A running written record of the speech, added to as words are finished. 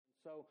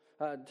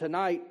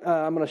Tonight,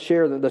 I'm going to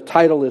share the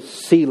title is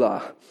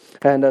Selah.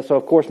 And so,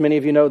 of course, many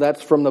of you know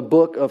that's from the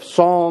book of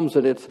Psalms.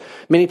 And it's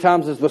many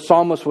times as the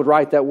psalmist would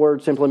write, that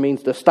word simply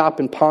means to stop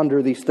and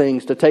ponder these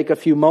things, to take a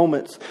few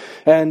moments.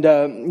 And,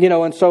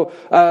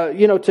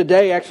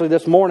 today, actually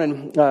this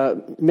morning,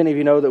 many of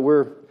you know that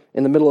we're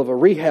in the middle of a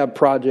rehab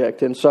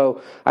project. And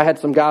so I had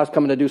some guys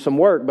coming to do some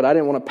work, but I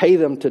didn't want to pay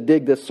them to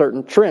dig this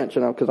certain trench,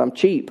 because I'm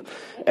cheap.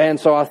 And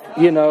so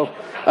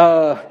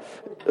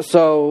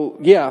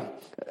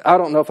I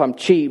don't know if I'm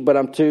cheap, but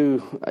I'm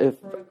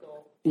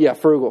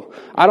frugal.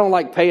 I don't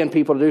like paying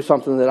people to do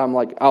something that I'm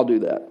like, I'll do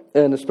that.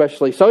 And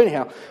especially, so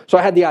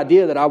I had the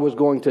idea that I was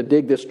going to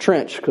dig this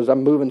trench because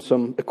I'm moving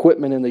some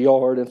equipment in the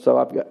yard. And so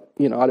I've got,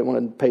 I didn't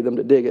want to pay them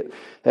to dig it.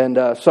 And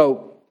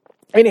so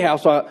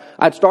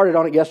I'd started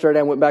on it yesterday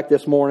and went back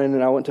this morning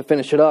and I went to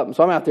finish it up. And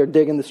so I'm out there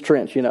digging this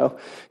trench,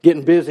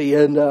 getting busy.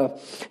 And,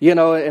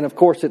 and of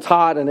course it's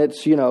hot and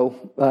it's,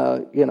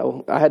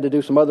 I had to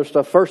do some other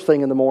stuff first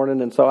thing in the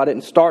morning. And so I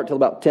didn't start till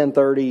about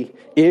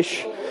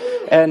 10:30-ish.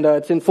 And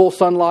it's in full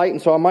sunlight.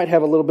 And so I might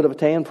have a little bit of a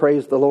tan.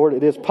 Praise the Lord.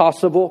 It is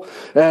possible.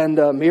 And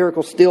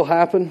miracles still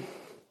happen.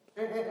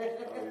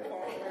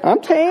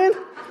 I'm tan.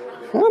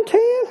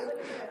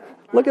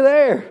 Look at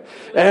there.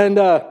 And,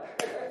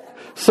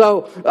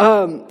 So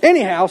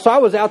I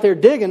was out there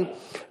digging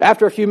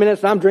after a few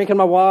minutes and I'm drinking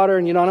my water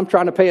and, and I'm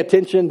trying to pay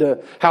attention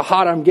to how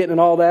hot I'm getting and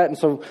all that. And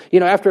so,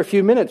 after a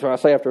few minutes, or I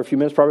say after a few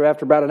minutes, probably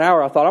after about an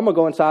hour, I thought I'm going to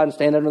go inside and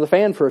stand under the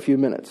fan for a few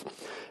minutes.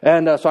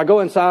 And so I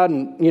go inside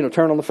and,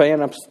 turn on the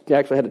fan. I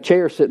actually had a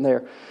chair sitting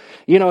there,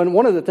 and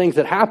one of the things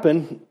that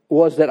happened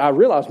was that I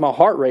realized my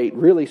heart rate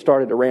really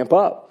started to ramp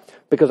up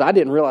because I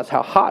didn't realize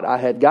how hot I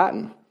had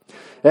gotten.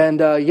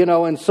 And,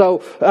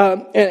 so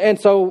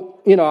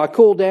I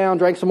cooled down,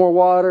 drank some more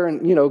water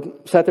and,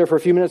 sat there for a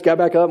few minutes, got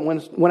back up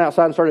and went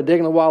outside and started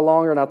digging a while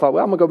longer. And I thought,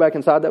 well, I'm going to go back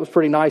inside. That was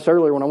pretty nice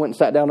earlier when I went and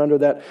sat down under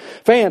that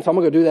fan. So I'm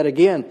going to go do that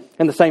again.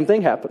 And the same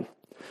thing happened,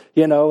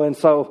 and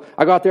so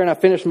I got there and I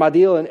finished my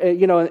deal. And,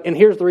 and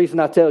here's the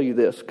reason I tell you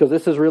this, because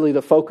this is really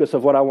the focus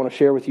of what I want to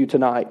share with you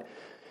tonight,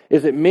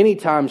 is that many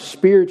times,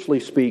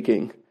 spiritually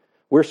speaking,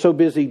 we're so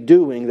busy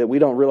doing that we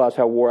don't realize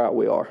how wore out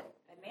we are.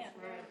 Amen.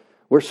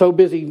 We're so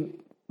busy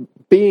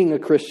being a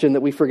Christian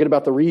that we forget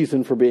about the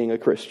reason for being a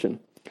Christian.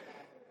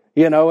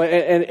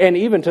 And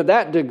even to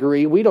that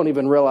degree, we don't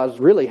even realize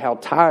really how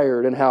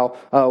tired and how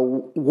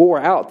wore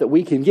out that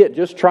we can get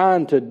just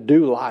trying to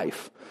do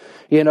life.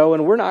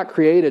 And we're not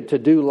created to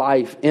do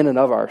life in and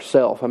of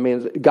ourselves.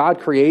 God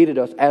created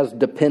us as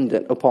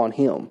dependent upon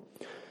Him.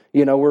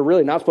 We're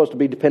really not supposed to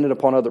be dependent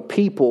upon other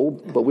people,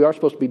 but we are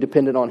supposed to be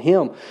dependent on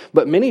Him.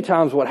 But many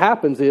times what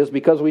happens is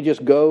because we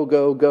just go,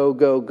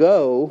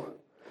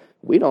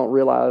 we don't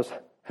realize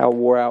how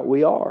wore out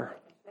we are.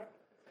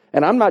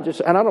 And I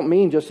don't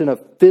mean just in a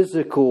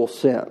physical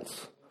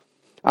sense.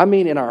 I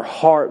mean in our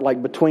heart,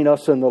 like between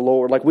us and the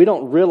Lord. Like we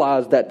don't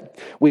realize that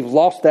we've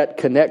lost that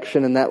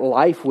connection and that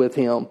life with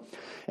Him.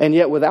 And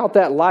yet without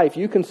that life,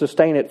 you can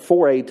sustain it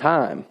for a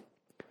time.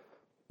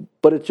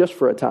 But it's just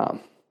for a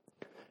time.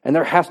 And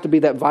there has to be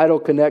that vital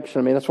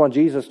connection. That's why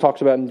Jesus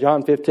talks about in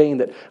John 15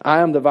 that I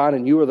am the vine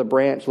and you are the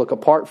branch. Look,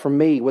 apart from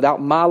me,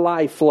 without my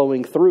life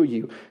flowing through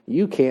you,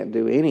 you can't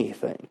do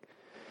anything.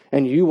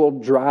 And you will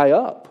dry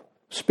up,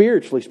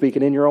 spiritually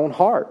speaking, in your own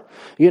heart.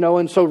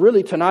 And so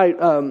really tonight,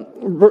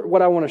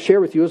 what I want to share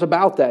with you is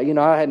about that.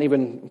 I hadn't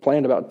even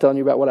planned about telling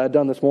you about what I had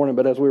done this morning,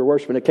 but as we were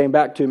worshiping, it came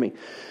back to me.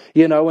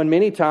 And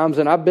many times,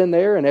 and I've been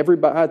there, and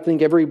I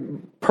think every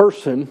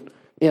person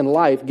in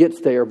life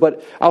gets there.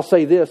 But I'll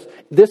say this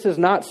is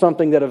not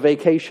something that a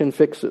vacation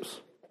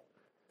fixes.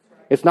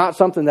 It's not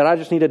something that I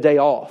just need a day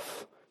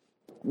off.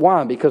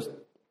 Why? Because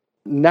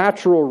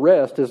natural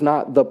rest is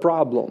not the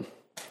problem.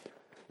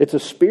 It's a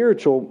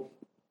spiritual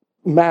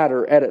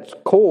matter at its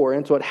core,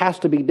 and so it has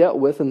to be dealt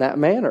with in that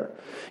manner.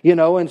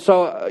 And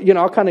so,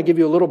 I'll kind of give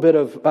you a little bit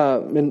of,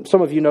 and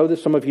some of you know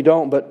this, some of you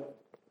don't, but,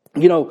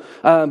 when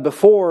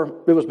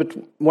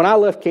I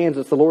left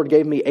Kansas, the Lord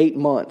gave me 8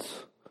 months,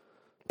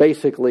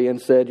 basically,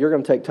 and said, you're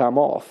going to take time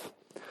off,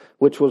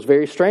 which was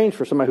very strange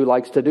for somebody who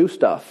likes to do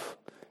stuff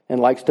and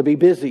likes to be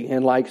busy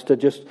and likes to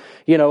just,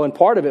 and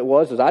part of it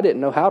is I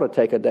didn't know how to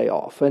take a day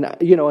off. And,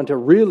 and to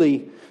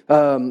really,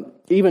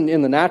 even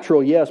in the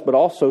natural, yes, but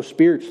also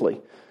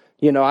spiritually,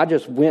 I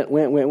just went.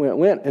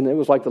 And it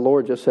was like the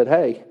Lord just said,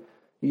 hey,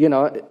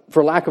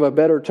 for lack of a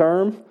better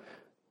term,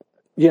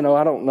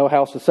 I don't know how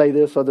else to say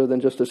this other than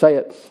just to say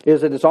it,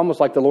 is that it's almost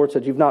like the Lord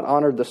said, you've not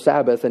honored the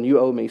Sabbath and you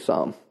owe me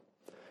some.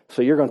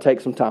 So you're going to take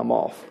some time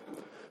off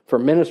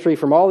from ministry,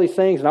 from all these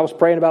things. And I was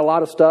praying about a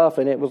lot of stuff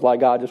and it was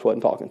like God just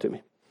wasn't talking to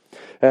me.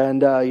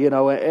 And,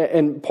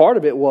 and part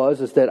of it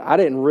is that I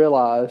didn't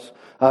realize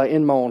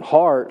in my own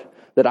heart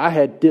that I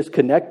had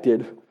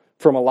disconnected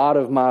from a lot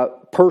of my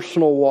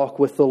personal walk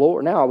with the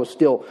Lord. Now I was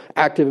still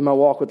active in my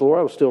walk with the Lord.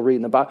 I was still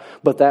reading the Bible.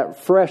 But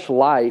that fresh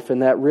life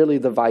and that really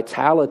the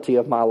vitality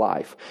of my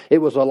life, it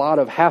was a lot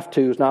of have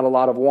tos, not a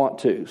lot of want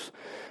tos.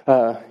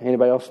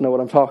 Anybody else know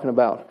what I'm talking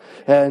about?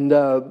 And,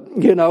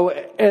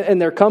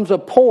 and there comes a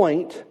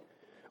point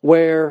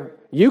where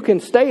you can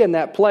stay in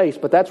that place,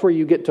 but that's where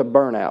you get to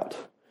burnout.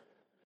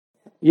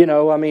 You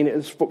know, I mean,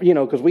 it's, you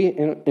know, because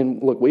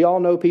look, we all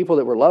know people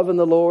that were loving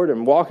the Lord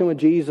and walking with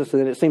Jesus,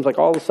 and then it seems like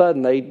all of a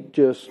sudden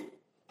it's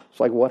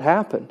like, what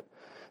happened?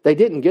 They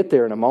didn't get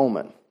there in a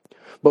moment.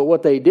 But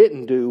what they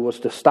didn't do was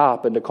to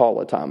stop and to call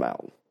a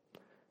timeout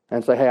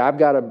and say, hey, I've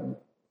got to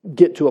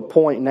get to a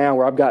point now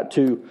where I've got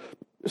to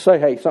say,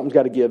 hey, something's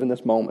got to give in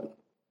this moment.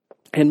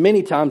 And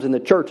many times in the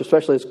church,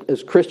 especially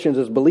as Christians,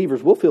 as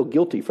believers, we'll feel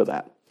guilty for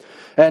that.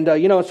 And,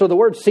 you know, so the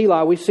word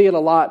Selah, we see it a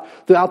lot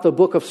throughout the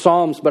book of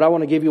Psalms, but I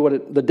want to give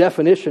you the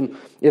definition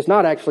is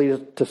not actually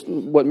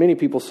what many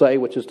people say,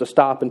 which is to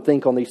stop and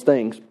think on these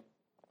things.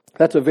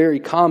 That's a very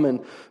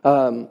common,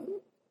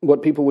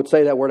 what people would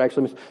say that word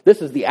actually means.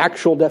 This is the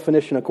actual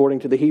definition according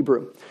to the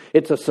Hebrew.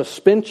 It's a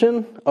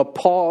suspension, a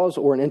pause,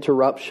 or an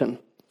interruption.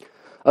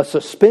 A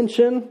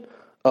suspension,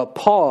 a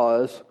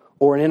pause,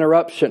 or an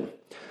interruption.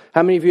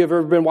 How many of you have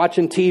ever been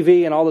watching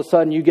TV and all of a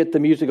sudden you get the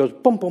music goes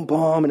boom, boom,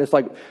 boom, and it's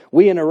like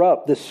we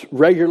interrupt this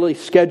regularly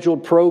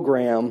scheduled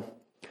program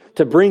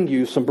to bring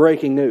you some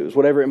breaking news,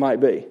 whatever it might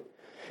be.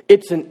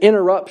 It's an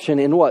interruption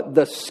in what?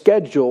 The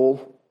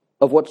schedule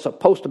of what's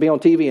supposed to be on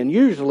TV, and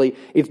usually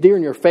it's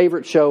during your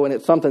favorite show and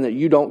it's something that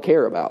you don't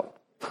care about.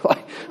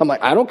 I'm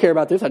like, I don't care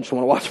about this, I just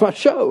want to watch my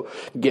show.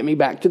 Get me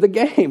back to the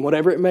game,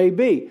 whatever it may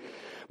be.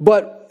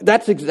 But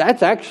that's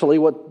actually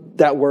what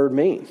that word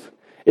means.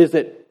 Is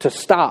that to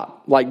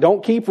stop, like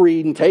don't keep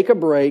reading, take a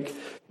break,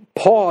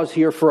 pause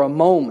here for a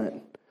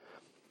moment.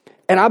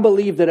 And I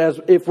believe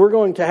that if we're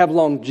going to have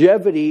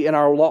longevity in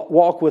our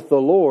walk with the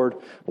Lord,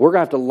 we're going to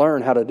have to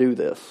learn how to do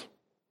this.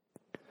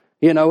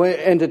 You know,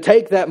 and to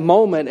take that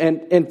moment,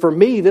 and for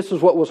me, this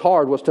is what was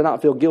hard, was to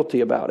not feel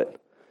guilty about it.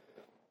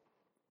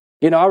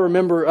 You know, I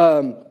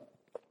remember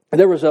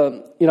there was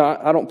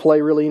I don't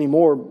play really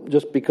anymore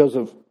just because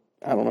of,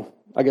 I don't know,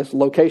 I guess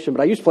location, but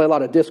I used to play a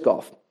lot of disc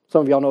golf.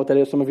 Some of y'all know what that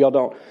is, some of y'all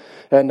don't.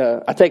 And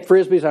I take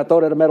Frisbees and I throw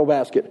it at a metal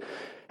basket.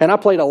 And I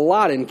played a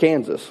lot in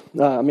Kansas.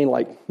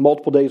 Like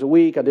multiple days a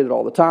week. I did it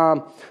all the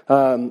time.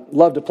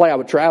 Loved to play. I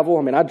would travel.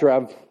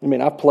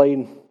 I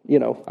played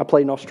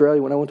in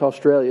Australia when I went to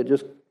Australia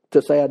just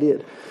to say I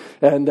did.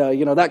 And,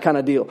 that kind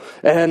of deal.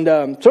 And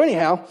so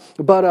anyhow,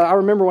 but I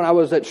remember when I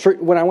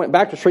went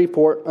back to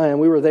Shreveport and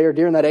we were there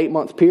during that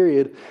 8-month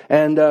period.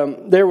 And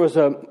there was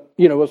it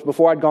was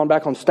before I'd gone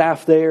back on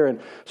staff there.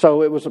 And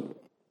so it was,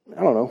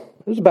 I don't know,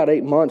 it was about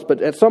 8 months, but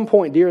at some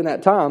point during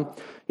that time,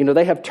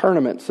 they have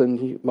tournaments,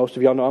 and most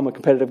of y'all know I'm a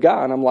competitive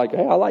guy, and I'm like,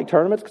 hey, I like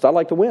tournaments because I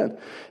like to win,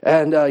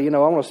 and I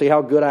want to see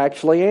how good I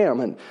actually am,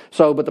 and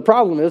so, but the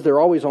problem is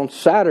they're always on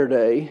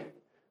Saturday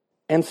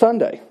and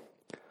Sunday.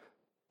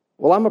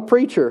 Well, I'm a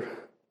preacher,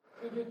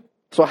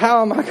 so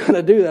how am I going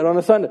to do that on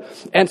a Sunday?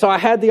 And so I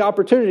had the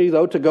opportunity,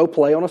 though, to go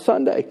play on a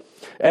Sunday.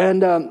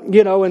 And,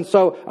 and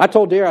so I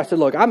told Derek, I said,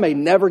 look, I may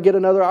never get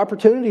another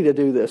opportunity to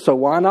do this, so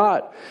why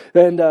not?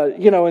 And,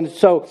 and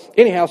so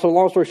anyhow, so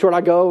long story short,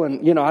 I go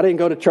and, I didn't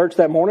go to church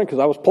that morning because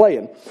I was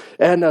playing.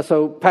 And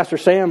so Pastor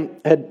Sam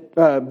had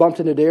bumped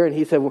into Derek and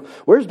he said, well,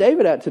 where's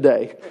David at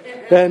today?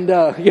 And,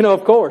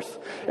 of course.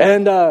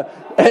 And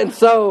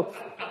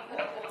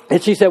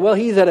she said, well,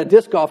 he's at a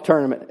disc golf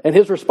tournament. And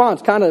his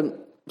response kind of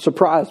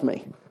surprised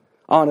me,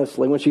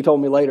 honestly, when she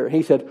told me later.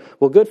 He said,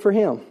 well, good for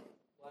him.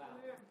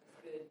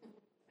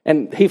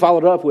 And he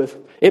followed up with,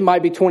 it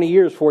might be 20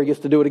 years before he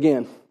gets to do it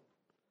again.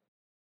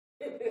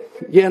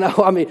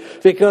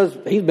 Because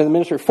he's been in the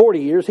ministry 40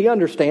 years, he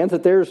understands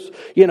that there's,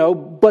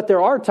 but there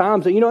are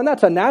times that, and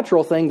that's a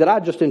natural thing that I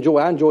just enjoy.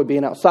 I enjoy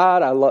being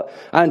outside.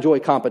 I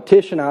enjoy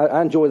competition.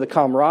 I enjoy the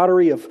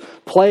camaraderie of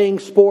playing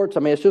sports.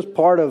 it's just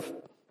part of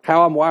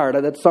how I'm wired.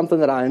 That's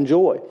something that I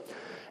enjoy.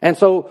 And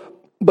so,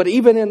 but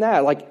even in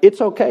that, it's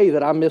okay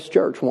that I missed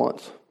church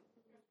once.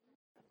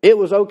 It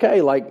was okay.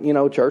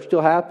 Church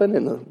still happened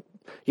and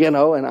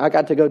and I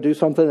got to go do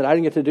something that I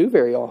didn't get to do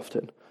very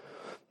often.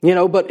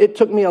 But it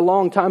took me a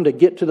long time to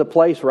get to the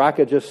place where I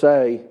could just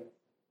say,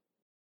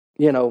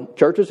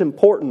 church is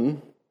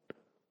important,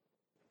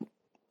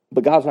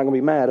 but God's not going to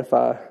be mad if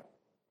I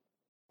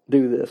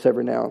do this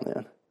every now and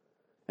then.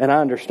 And I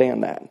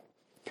understand that.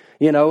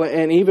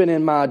 And even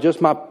in my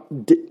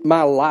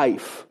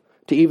life,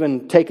 to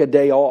even take a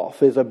day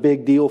off is a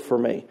big deal for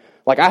me.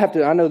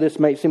 I know this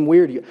may seem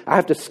weird. I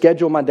have to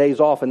schedule my days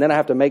off and then I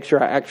have to make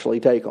sure I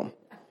actually take them.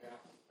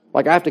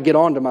 I have to get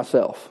on to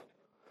myself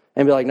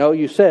and be like, no,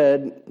 you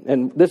said,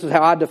 and this is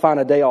how I define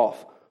a day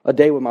off, a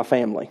day with my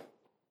family.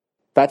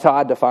 That's how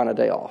I define a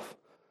day off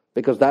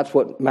because that's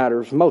what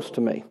matters most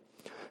to me.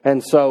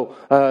 And so,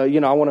 I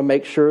want to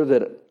make sure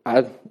that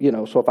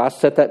so if I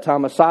set that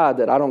time aside,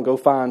 that I don't go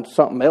find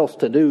something else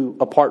to do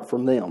apart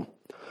from them.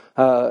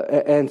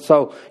 And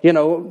so,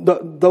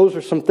 those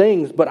are some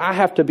things, but I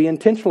have to be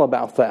intentional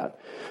about that.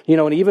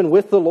 And even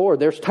with the Lord,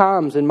 there's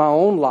times in my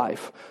own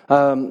life,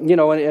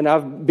 and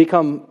I've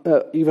become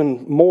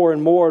even more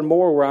and more and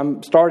more where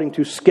I'm starting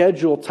to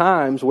schedule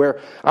times where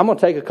I'm going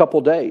to take a couple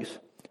days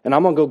and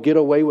I'm going to go get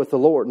away with the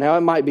Lord. Now,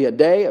 it might be a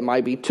day, it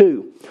might be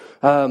 2.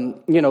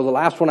 The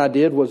last one I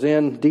did was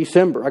in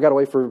December. I got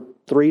away for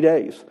 3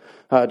 days,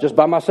 just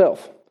by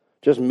myself.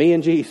 just me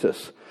and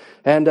Jesus.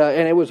 And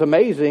it was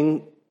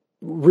amazing,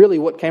 really,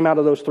 what came out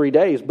of those 3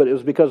 days, but it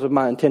was because of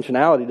my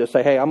intentionality to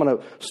say, hey, I'm going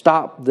to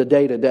stop the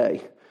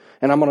day-to-day,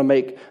 and I'm going to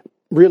make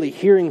really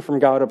hearing from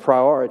God a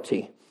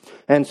priority.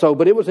 And so,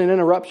 but it was an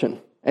interruption,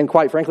 and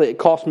quite frankly, it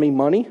cost me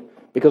money,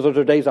 because those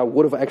are days I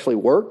would have actually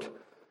worked.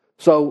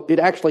 So it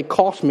actually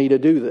cost me to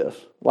do this,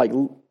 like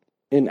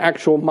in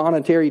actual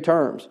monetary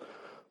terms.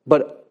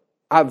 But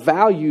I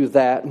value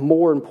that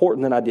more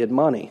important than I did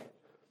money.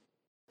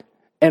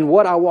 And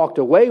what I walked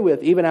away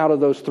with, even out of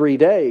those 3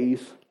 days,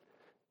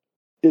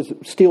 is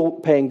still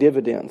paying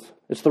dividends.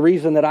 It's the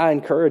reason that I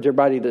encourage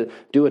everybody to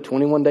do a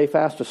 21-day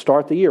fast to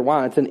start the year.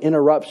 Why? It's an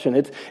interruption.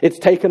 It's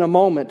taking a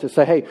moment to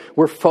say, hey,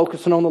 we're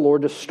focusing on the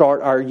Lord to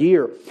start our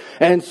year.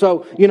 And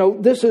so,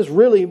 this is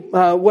really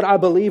what I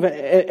believe.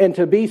 And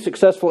to be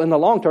successful in the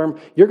long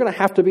term, you're going to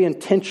have to be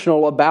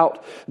intentional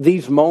about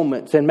these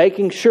moments and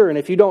making sure. And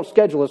if you don't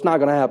schedule, it's not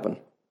going to happen.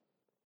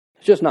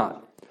 It's just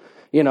not.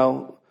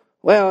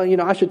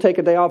 I should take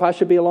a day off. I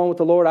should be alone with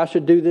the Lord. I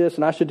should do this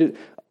and I should do.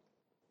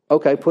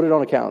 Okay, put it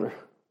on a calendar.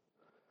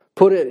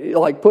 Put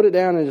it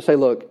down and just say,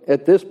 look,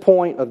 at this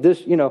point of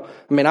this,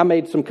 I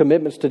made some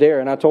commitments to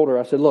Dara, and I told her,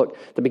 I said, look,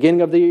 at the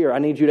beginning of the year, I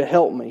need you to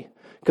help me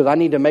because I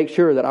need to make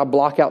sure that I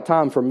block out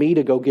time for me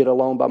to go get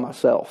alone by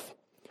myself.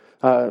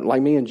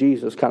 Like me and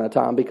Jesus kind of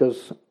time,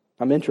 because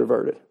I'm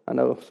introverted. I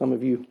know some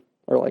of you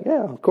are like,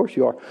 yeah, of course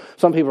you are.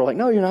 Some people are like,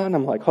 no, you're not. And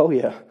I'm like, oh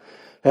yeah.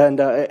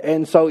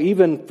 And so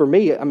even for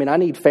me, I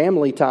need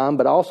family time,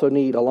 but I also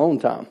need alone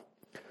time.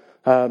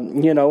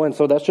 And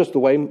so that's just the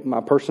way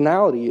my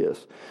personality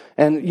is.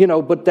 And,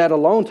 but that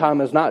alone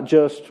time is not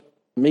just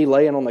me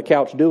laying on the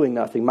couch doing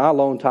nothing. My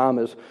alone time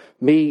is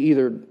me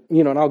either,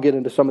 and I'll get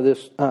into some of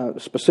this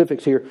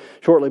specifics here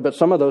shortly, but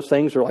some of those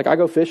things are like I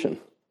go fishing.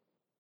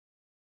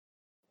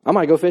 I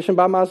might go fishing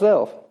by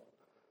myself.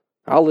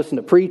 I'll listen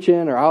to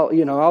preaching or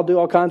I'll do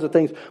all kinds of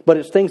things, but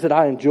it's things that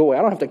I enjoy.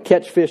 I don't have to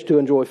catch fish to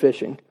enjoy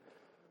fishing.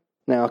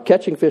 Now,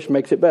 catching fish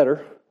makes it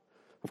better,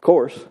 of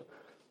course,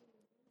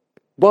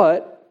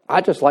 but I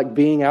just like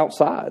being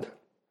outside.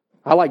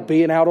 I like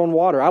being out on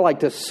water. I like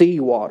to see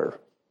water.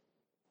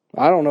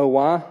 I don't know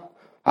why.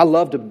 I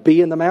love to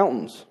be in the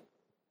mountains.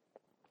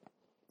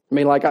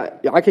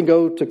 I can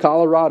go to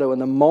Colorado,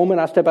 and the moment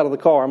I step out of the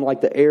car, I'm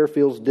like the air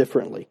feels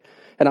differently,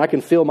 and I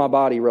can feel my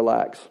body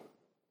relax.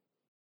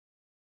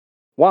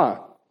 Why?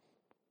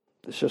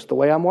 It's just the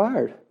way I'm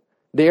wired.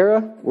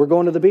 Dara, we're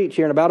going to the beach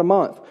here in about a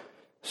month.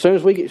 As soon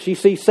as she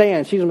sees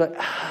sand, she's going to be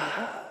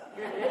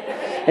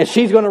and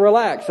she's going to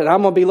relax, and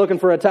I'm going to be looking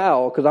for a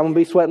towel because I'm going to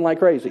be sweating like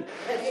crazy,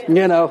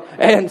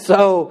 And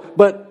so,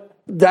 but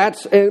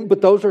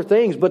those are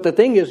things. But the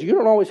thing is, you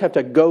don't always have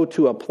to go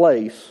to a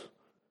place.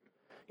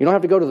 You don't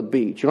have to go to the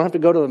beach. You don't have to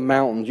go to the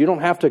mountains. You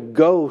don't have to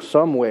go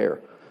somewhere.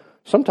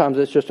 Sometimes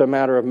it's just a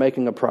matter of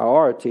making a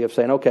priority of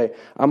saying, okay,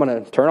 I'm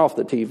going to turn off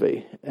the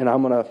TV, and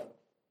I'm going to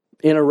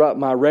interrupt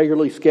my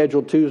regularly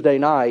scheduled Tuesday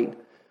night,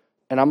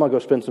 and I'm going to go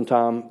spend some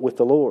time with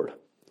the Lord.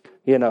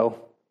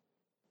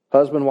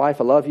 Husband, wife,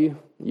 I love you.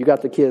 You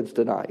got the kids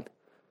tonight.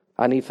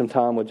 I need some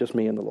time with just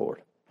me and the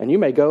Lord. And you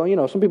may go,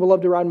 some people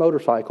love to ride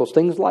motorcycles,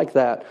 things like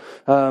that.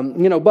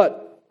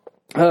 But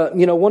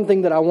one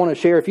thing that I want to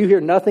share, if you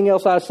hear nothing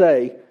else I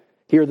say,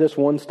 hear this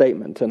one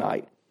statement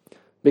tonight.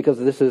 Because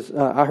this is,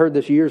 I heard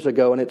this years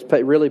ago, and it's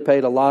really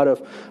paid a lot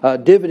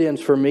of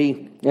dividends for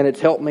me, and it's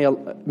helped me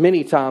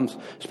many times,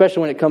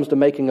 especially when it comes to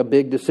making a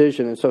big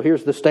decision. And so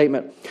here's the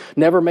statement: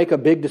 never make a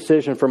big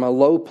decision from a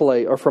low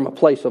place or from a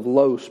place of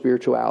low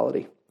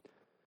spirituality.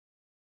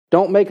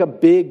 Don't make a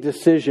big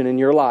decision in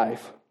your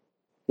life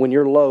when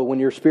you're low, when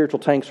your spiritual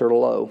tanks are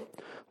low.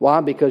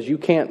 Why? Because you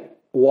can't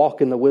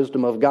walk in the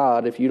wisdom of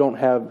God if you don't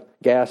have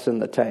gas in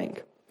the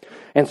tank.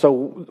 And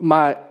so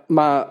my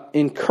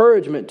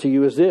encouragement to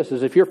you is this,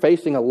 is if you're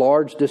facing a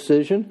large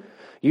decision,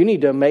 you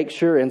need to make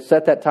sure and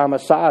set that time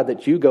aside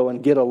that you go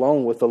and get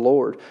alone with the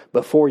Lord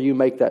before you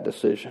make that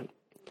decision.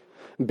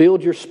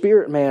 Build your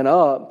spirit man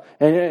up.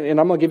 And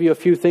I'm going to give you a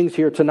few things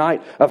here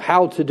tonight of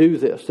how to do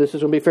this. This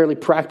is going to be fairly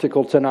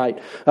practical tonight.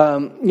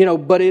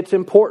 But it's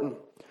important.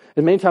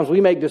 And many times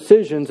we make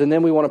decisions and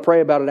then we want to pray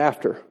about it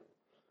after.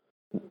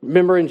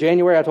 Remember in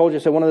January, I told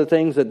you, one of the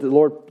things that the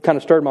Lord kind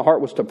of stirred my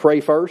heart was to pray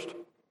first.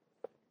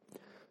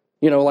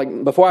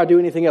 Before I do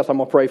anything else, I'm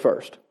going to pray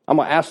first. I'm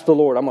going to ask the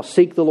Lord. I'm going to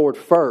seek the Lord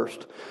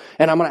first.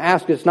 And I'm going to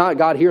ask, it's not,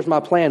 God, here's my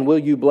plan. Will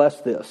you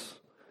bless this?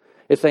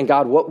 It's saying,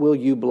 God, what will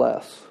you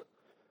bless?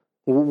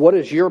 What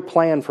is your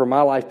plan for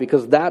my life?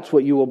 Because that's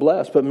what you will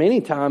bless. But many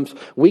times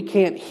we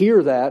can't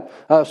hear that.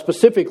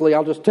 Specifically,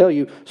 I'll just tell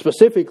you,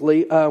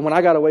 when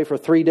I got away for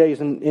 3 days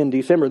in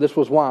December, this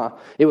was why.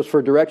 It was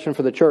for direction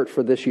for the church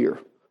for this year.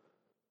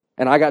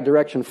 And I got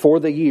direction for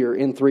the year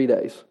in 3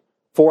 days.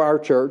 For our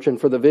church and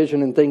for the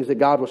vision and things that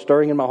God was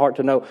stirring in my heart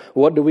to know,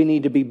 what do we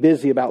need to be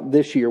busy about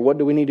this year? What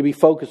do we need to be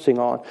focusing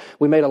on?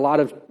 We made a lot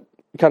of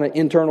kind of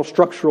internal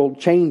structural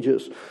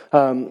changes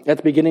at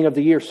the beginning of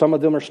the year. Some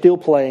of them are still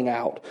playing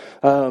out,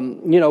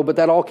 but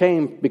that all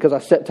came because I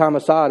set time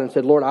aside and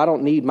said, Lord, I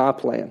don't need my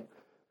plan.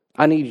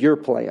 I need your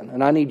plan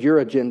and I need your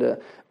agenda.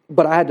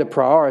 But I had to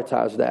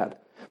prioritize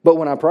that. But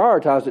when I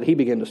prioritized it, he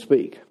began to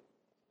speak.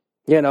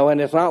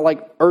 And it's not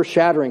like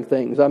earth-shattering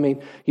things. I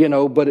mean,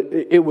 but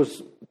it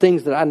was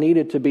things that I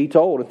needed to be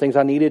told and things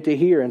I needed to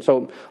hear. And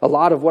so a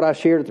lot of what I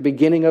shared at the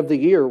beginning of the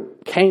year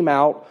came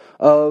out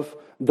of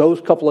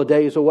those couple of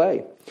days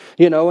away.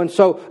 And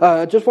so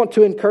I just want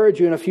to encourage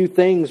you in a few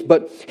things.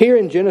 But here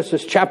in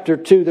Genesis chapter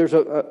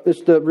 2,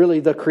 it's really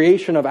the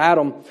creation of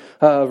Adam,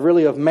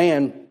 really of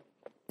man.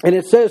 And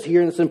it says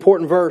here in this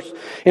important verse,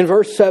 in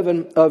verse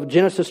 7 of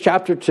Genesis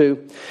chapter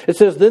 2, it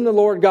says, "Then the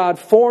Lord God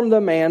formed the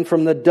man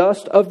from the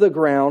dust of the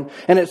ground."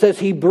 And it says,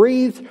 "He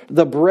breathed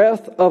the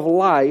breath of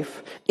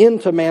life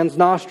into man's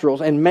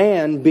nostrils, and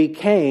man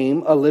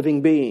became a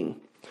living being."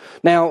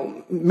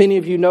 Now, many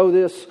of you know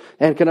this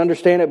and can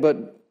understand it,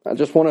 but I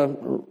just want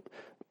to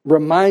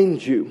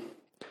remind you,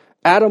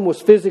 Adam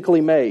was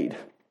physically made.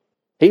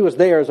 He was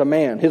there as a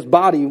man. His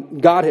body,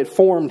 God had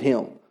formed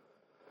him.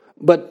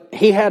 But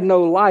he had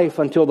no life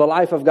until the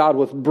life of God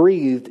was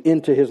breathed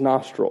into his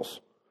nostrils.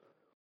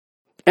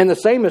 And the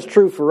same is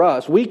true for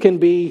us. We can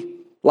be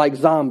like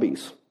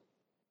zombies.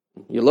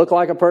 You look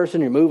like a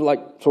person, you move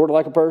sort of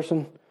like a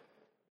person,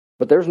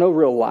 but there's no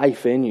real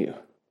life in you.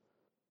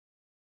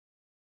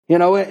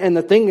 And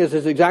the thing is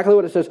exactly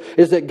what it says,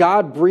 is that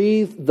God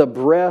breathed the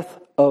breath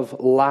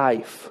of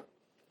life.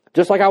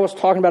 Just like I was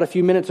talking about a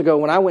few minutes ago,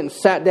 when I went and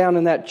sat down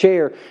in that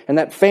chair and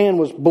that fan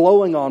was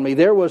blowing on me,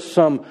 there was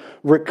some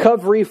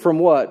recovery from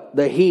what?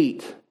 The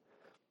heat.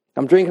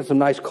 I'm drinking some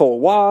nice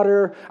cold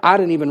water. I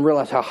didn't even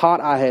realize how hot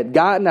I had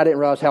gotten. I didn't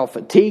realize how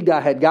fatigued I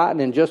had gotten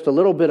in just a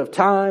little bit of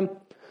time.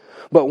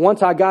 But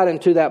once I got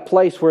into that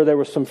place where there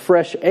was some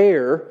fresh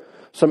air,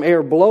 some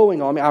air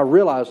blowing on me, I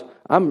realized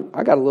I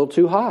got a little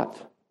too hot.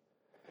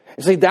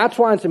 And see, that's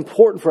why it's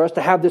important for us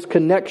to have this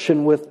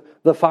connection with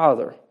the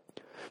Father.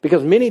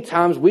 Because many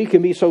times we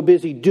can be so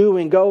busy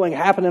doing, going,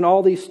 happening,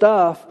 all these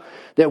stuff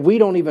that we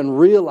don't even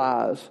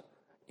realize.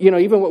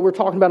 Even what we're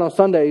talking about on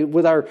Sunday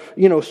with our,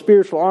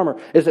 spiritual armor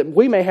is that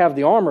we may have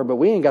the armor, but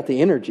we ain't got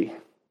the energy.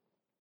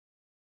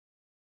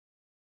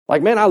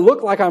 Like, man, I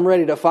look like I'm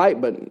ready to fight,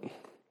 but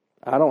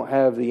I don't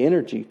have the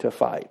energy to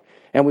fight.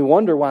 And we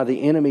wonder why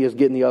the enemy is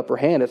getting the upper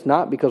hand. It's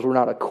not because we're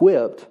not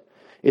equipped.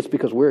 It's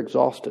because we're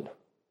exhausted.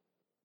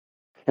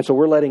 And so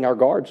we're letting our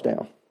guards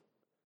down.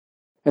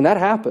 And that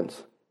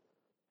happens.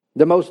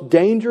 The most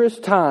dangerous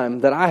time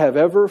that I have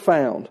ever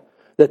found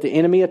that the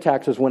enemy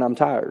attacks is when I'm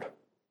tired.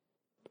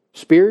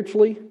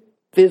 Spiritually,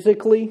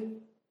 physically.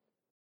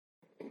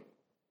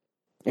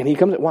 And he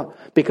comes at why?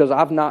 Because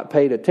I've not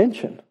paid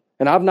attention.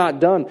 And I've not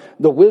done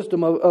the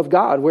wisdom of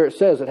God where it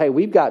says that, hey,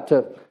 we've got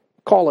to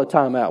call a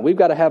timeout. We've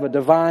got to have a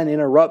divine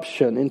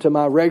interruption into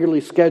my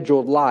regularly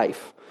scheduled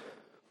life.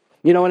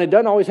 And it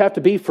doesn't always have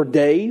to be for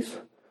days.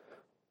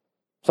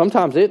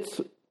 Sometimes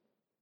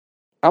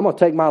I'm going to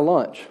take my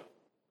lunch.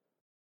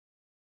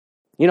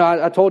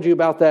 I told you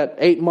about that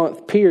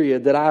 8-month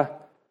period that I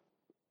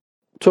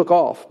took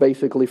off,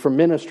 basically, from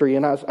ministry.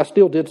 And I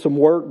still did some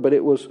work, but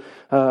it was,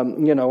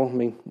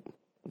 I'm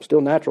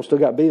still natural, still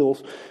got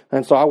bills.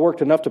 And so I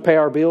worked enough to pay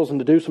our bills and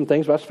to do some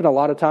things, but I spent a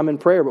lot of time in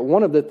prayer. But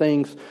one of the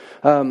things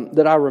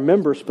that I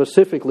remember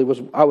specifically was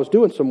I was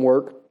doing some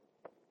work.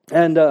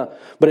 But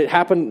it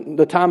happened,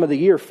 the time of the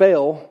year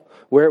fell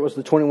where it was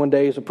the 21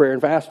 days of prayer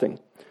and fasting.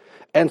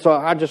 And so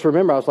I just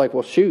remember, I was like,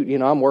 well, shoot,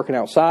 I'm working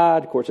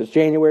outside. Of course, it's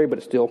January, but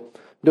it's still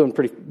doing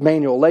pretty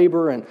manual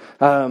labor. And,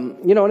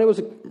 and it was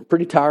a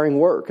pretty tiring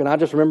work. And I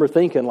just remember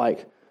thinking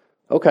like,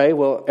 okay,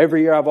 well,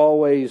 every year I've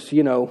always,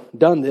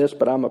 done this,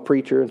 but I'm a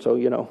preacher. And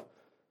so,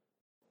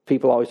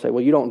 people always say,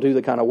 well, you don't do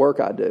the kind of work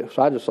I do.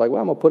 So I just like,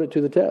 well, I'm going to put it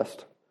to the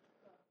test.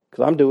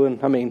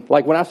 Because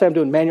like when I say I'm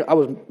doing manual, I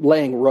was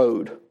laying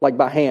road, like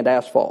by hand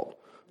asphalt,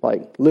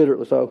 like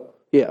literally. So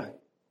yeah,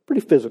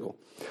 pretty physical.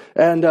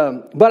 And,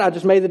 but I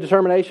just made the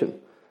determination.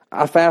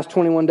 I fast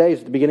 21 days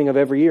at the beginning of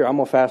every year. I'm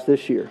going to fast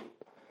this year.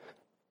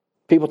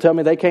 People tell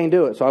me they can't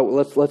do it. So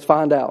let's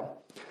find out.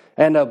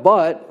 And,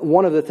 but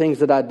one of the things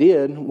that I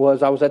did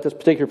was I was at this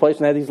particular place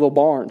and they had these little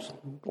barns,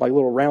 like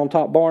little round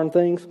top barn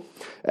things.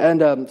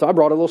 And, so I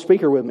brought a little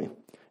speaker with me.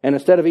 And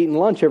instead of eating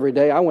lunch every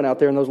day, I went out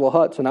there in those little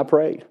huts and I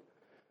prayed.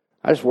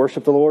 I just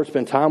worshiped the Lord,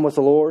 spent time with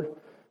the Lord.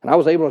 And I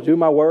was able to do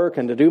my work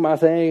and to do my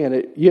thing.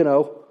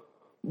 And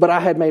but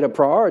I had made a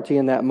priority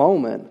in that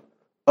moment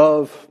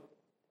of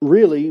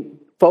really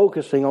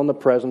focusing on the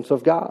presence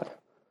of God.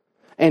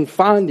 And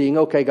finding,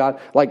 okay, God,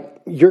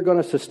 like you're going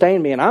to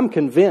sustain me. And I'm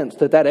convinced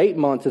that 8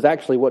 months is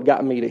actually what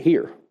got me to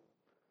here.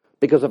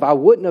 Because if I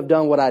wouldn't have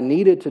done what I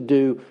needed to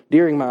do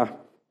during my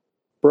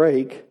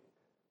break,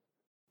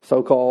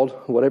 so-called,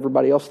 what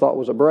everybody else thought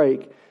was a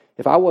break,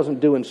 if I wasn't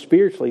doing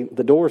spiritually,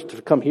 the doors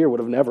to come here would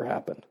have never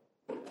happened.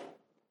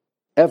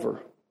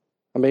 Ever.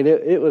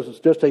 It was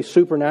just a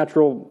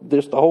supernatural,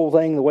 just the whole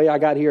thing, the way I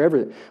got here,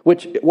 everything.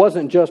 Which it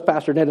wasn't just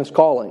Pastor Dennis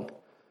calling.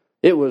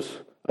 It was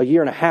a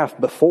year and a half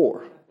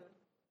before.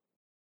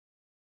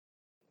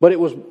 But it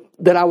was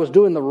that I was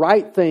doing the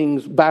right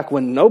things back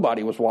when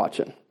nobody was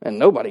watching and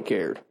nobody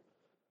cared.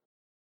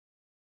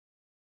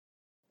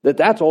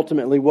 That's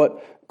ultimately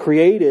what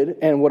created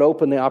and what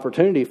opened the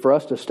opportunity for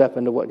us to step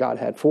into what God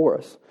had for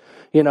us.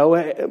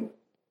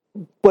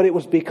 But it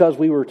was because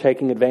we were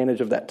taking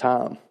advantage of that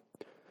time.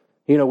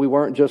 We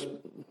weren't just,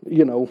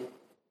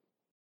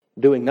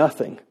 doing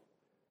nothing.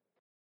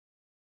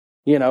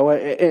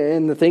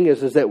 And the thing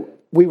is that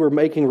we were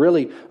making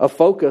really a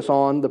focus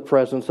on the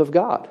presence of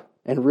God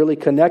and really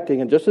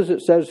connecting. And just as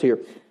it says here,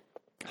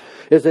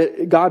 is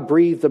that God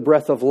breathed the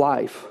breath of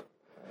life.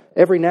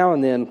 Every now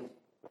and then,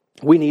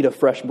 we need a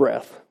fresh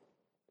breath.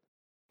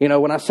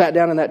 When I sat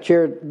down in that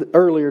chair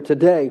earlier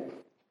today,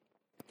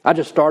 I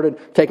just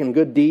started taking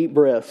good deep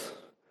breaths,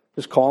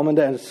 just calming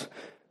down, just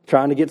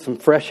trying to get some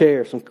fresh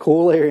air, some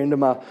cool air into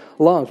my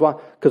lungs. Why?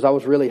 Because I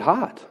was really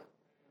hot.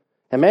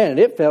 And man,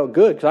 it felt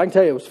good, because I can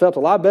tell you, it felt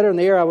a lot better than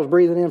the air I was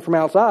breathing in from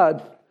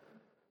outside.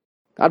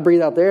 I'd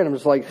breathe out there and I'm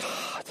just like,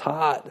 it's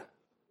hot.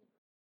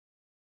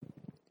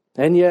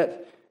 And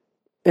yet,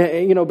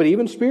 but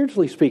even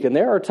spiritually speaking,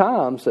 there are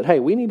times that, hey,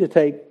 we need to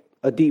take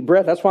a deep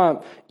breath. That's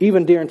why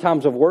even during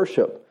times of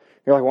worship,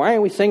 you're like, why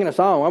aren't we singing a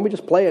song? Why aren't we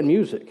just playing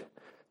music?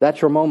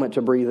 That's your moment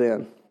to breathe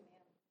in.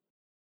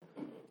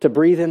 To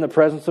breathe in the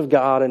presence of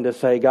God and to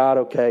say, God,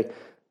 okay,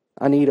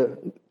 I need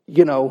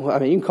you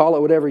can call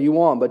it whatever you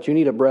want, but you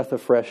need a breath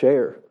of fresh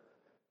air.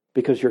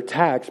 Because you're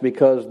taxed,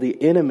 because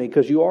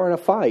because you are in a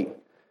fight.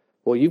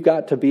 Well, you've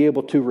got to be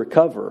able to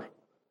recover.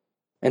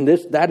 And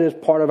that is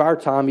part of our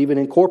time, even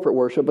in corporate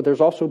worship, but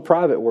there's also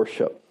private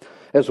worship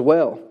as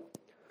well.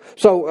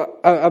 So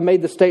I've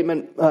made the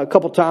statement a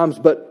couple times,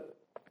 but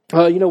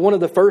one of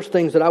the first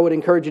things that I would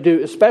encourage you to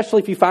do,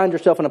 especially if you find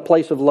yourself in a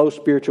place of low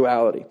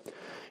spirituality.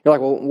 You're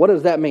like, well, what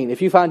does that mean?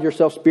 If you find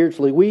yourself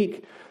spiritually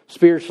weak,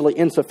 spiritually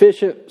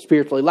insufficient,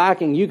 spiritually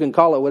lacking, you can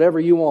call it whatever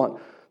you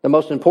want. The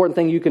most important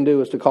thing you can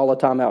do is to call a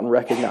timeout and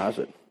recognize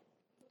it.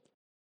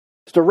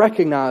 It's to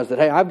recognize that,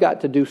 hey, I've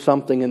got to do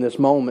something in this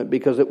moment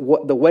because the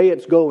way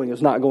it's going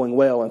is not going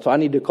well. And so I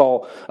need to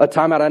call a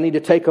timeout. I need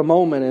to take a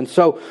moment. And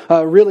so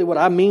really what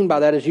I mean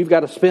by that is you've got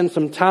to spend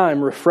some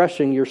time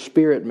refreshing your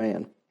spirit,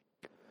 man.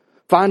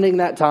 Finding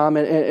that time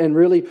and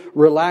really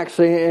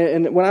relaxing.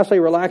 And when I say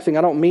relaxing,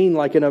 I don't mean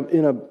like in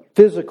a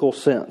physical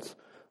sense.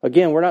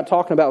 Again, we're not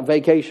talking about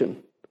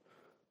vacation.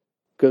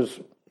 Because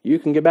you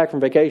can get back from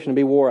vacation and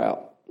be wore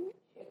out.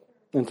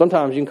 And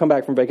sometimes you can come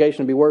back from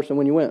vacation and be worse than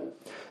when you went.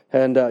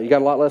 And you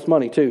got a lot less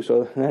money too,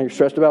 so now you're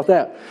stressed about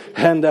that.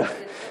 And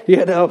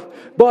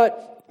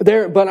but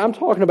I'm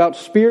talking about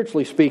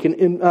spiritually speaking.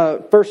 In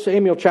 1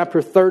 Samuel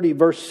chapter 30,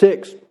 verse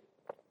 6,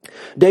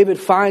 David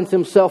finds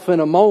himself in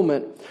a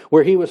moment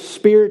where he was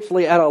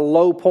spiritually at a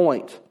low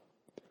point.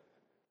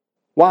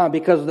 Why?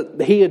 Because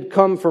he had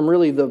come from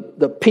really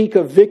the peak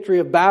of victory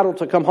of battle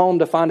to come home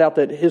to find out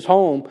that his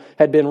home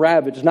had been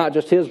ravaged. Not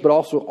just his, but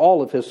also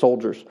all of his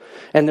soldiers.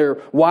 And their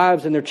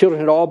wives and their children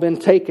had all been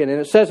taken. And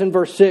it says in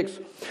verse 6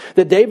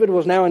 that David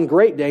was now in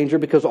great danger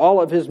because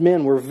all of his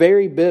men were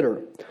very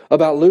bitter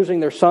about losing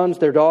their sons,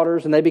 their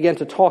daughters, and they began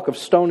to talk of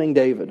stoning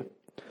David.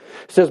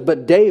 It says,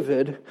 but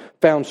David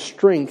found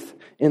strength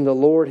in the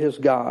Lord his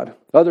God.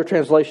 Other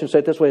translations say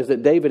it this way, is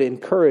that David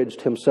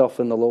encouraged himself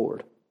in the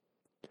Lord.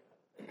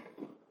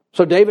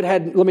 So David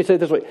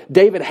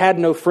had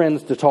no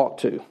friends to talk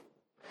to.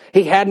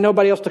 He had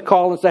nobody else to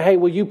call and say, hey,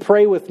 will you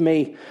pray with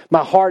me?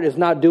 My heart is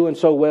not doing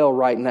so well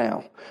right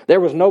now. There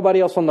was nobody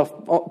else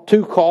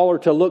to call or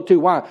to look to.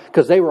 Why?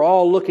 Because they were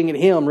all looking at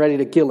him, ready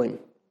to kill him.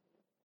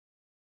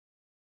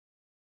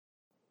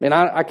 And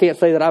I can't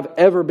say that I've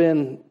ever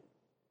been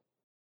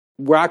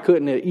where I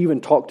couldn't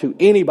even talk to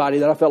anybody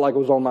that I felt like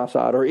was on my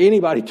side or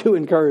anybody to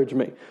encourage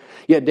me.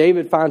 Yet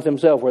David finds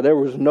himself where there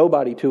was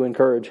nobody to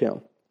encourage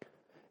him.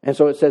 And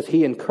so it says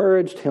he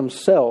encouraged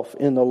himself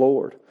in the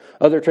Lord.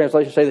 Other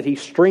translations say that he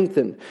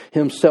strengthened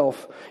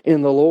himself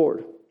in the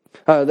Lord.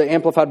 The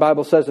Amplified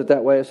Bible says it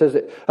that way. It says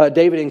that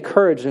David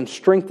encouraged and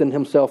strengthened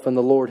himself in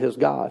the Lord his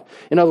God.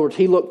 In other words,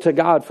 he looked to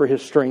God for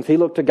his strength. He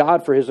looked to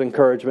God for his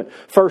encouragement,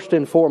 first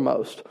and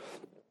foremost.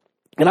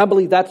 And I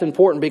believe that's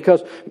important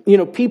because,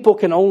 people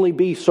can only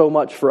be so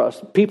much for us.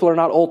 People are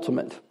not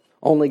ultimate.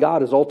 Only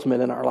God is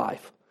ultimate in our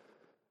life.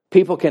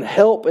 People can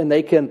help and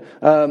they can,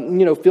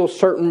 feel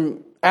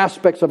certain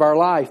aspects of our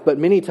life, but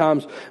many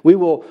times we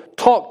will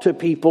talk to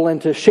people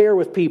and to share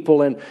with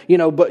people and,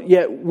 but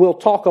yet we'll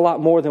talk a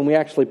lot more than we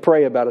actually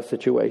pray about a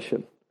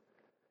situation.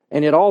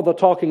 And yet all the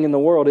talking in the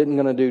world isn't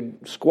going to do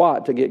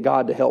squat to get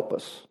God to help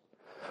us.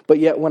 But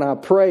yet when I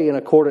pray in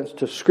accordance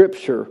to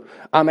Scripture,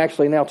 I'm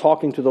actually now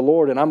talking to the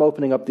Lord and I'm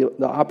opening up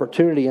the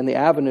opportunity and the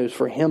avenues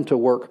for Him to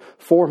work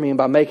for me. And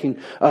by making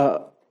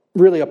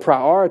really a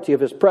priority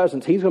of His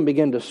presence, He's going to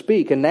begin to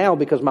speak. And now,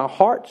 because my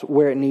heart's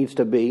where it needs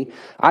to be,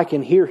 I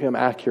can hear Him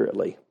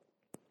accurately.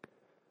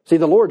 See,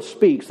 the Lord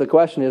speaks. The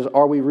question is,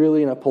 are we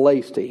really in a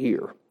place to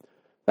hear?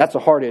 That's a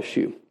heart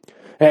issue.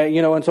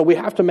 And so we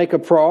have to make a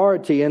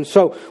priority. And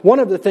so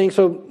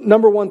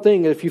number one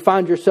thing, if you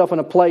find yourself in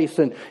a place,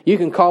 and you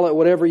can call it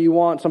whatever you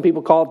want. Some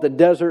people call it the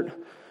desert.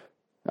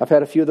 I've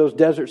had a few of those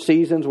desert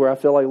seasons where I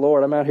feel like,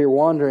 Lord, I'm out here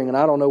wandering and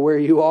I don't know where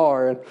you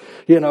are. And,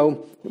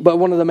 but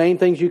one of the main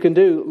things you can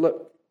do,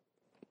 look,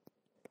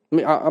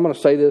 I'm going to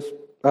say this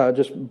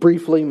just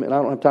briefly, and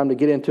I don't have time to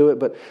get into it,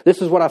 but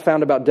this is what I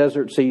found about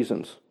desert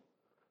seasons.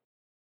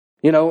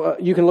 You know,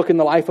 you can look in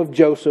the life of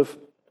Joseph.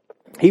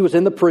 He was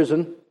in the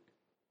prison.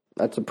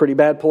 That's a pretty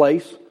bad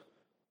place.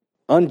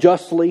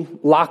 Unjustly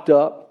locked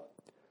up.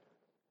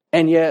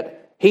 And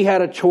yet, he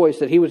had a choice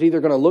that he was either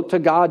going to look to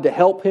God to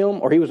help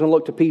him or he was going to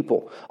look to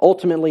people.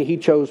 Ultimately, he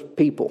chose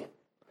people.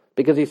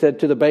 Because he said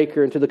to the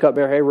baker and to the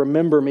cupbearer, hey,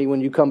 remember me when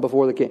you come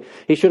before the king.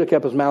 He should have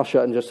kept his mouth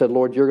shut and just said,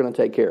 Lord, you're going to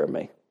take care of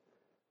me.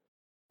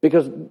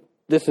 Because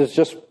this is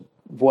just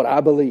what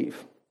I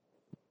believe.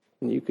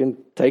 And you can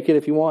take it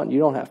if you want. You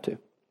don't have to.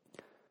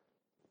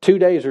 2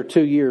 days or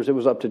 2 years, it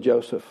was up to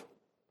Joseph.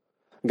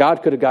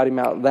 God could have got him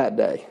out that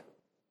day.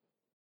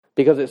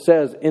 Because it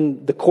says,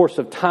 in the course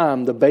of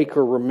time, the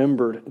baker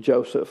remembered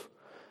Joseph.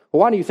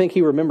 Well, why do you think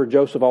he remembered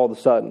Joseph all of a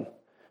sudden?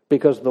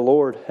 Because the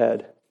Lord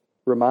had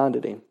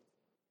reminded him.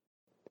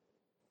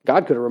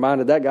 God could have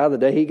reminded that guy the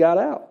day he got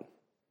out.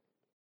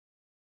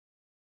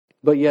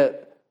 But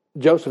yet,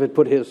 Joseph had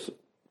put his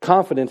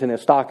confidence in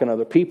his stock in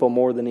other people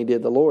more than he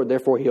did the Lord.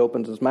 Therefore, he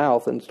opens his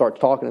mouth and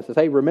starts talking and says,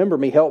 hey, remember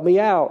me, help me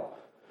out.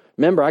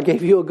 Remember, I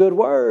gave you a good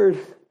word.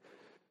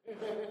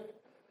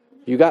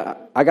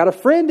 I got a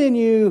friend in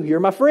you.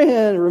 You're my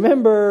friend.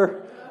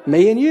 Remember,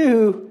 me and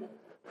you.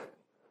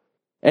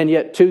 And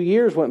yet 2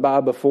 years went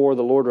by before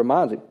the Lord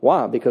reminds him.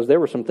 Why? Because there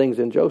were some things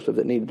in Joseph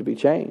that needed to be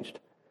changed.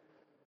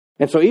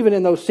 And so even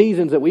in those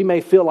seasons that we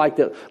may feel like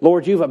that,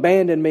 Lord, you've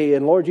abandoned me,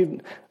 and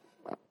Lord,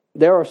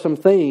 there are some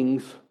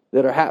things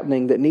that are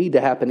happening that need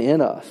to happen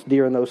in us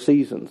during those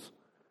seasons.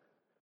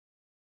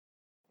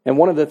 And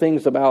one of the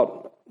things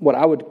about what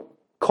I would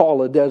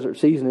call a desert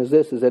season is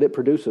that it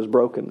produces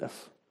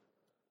brokenness.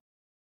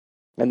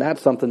 And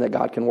that's something that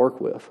God can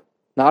work with.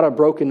 Not a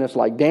brokenness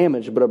like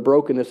damage, but a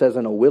brokenness as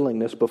in a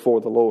willingness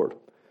before the Lord.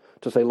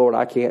 To say, Lord,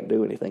 I can't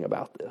do anything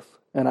about this.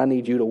 And I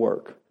need you to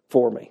work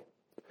for me.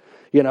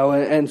 You know,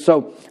 and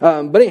so,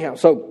 but anyhow,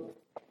 so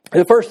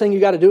the first thing you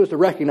got to do is to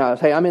recognize,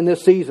 hey, I'm in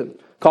this season.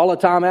 Call a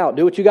time out.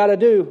 Do what you got to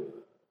do,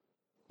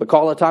 but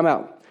call a time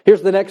out.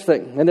 Here's the next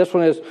thing, and this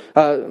one is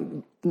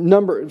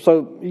number.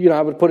 So, you know,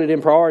 I would put it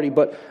in priority,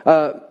 but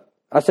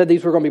I said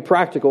these were going to be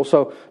practical.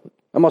 So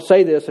I'm going to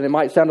say this, and it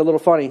might sound a little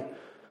funny,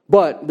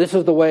 but this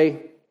is the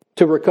way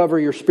to recover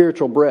your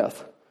spiritual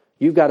breath.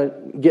 You've got to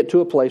get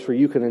to a place where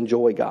you can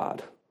enjoy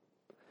God.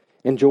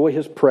 Enjoy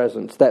His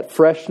presence, that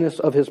freshness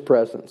of His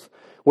presence.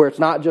 Where it's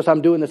not just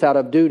I'm doing this out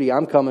of duty.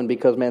 I'm coming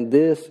because, man,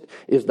 this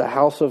is the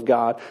house of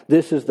God.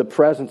 This is the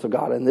presence of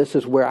God. And this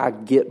is where I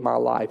get my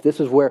life. This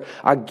is where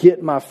I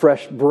get my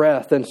fresh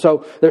breath. And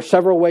so there's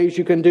several ways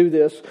you can do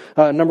this.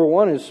 Number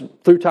one is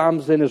through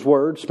times in His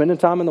Word, spending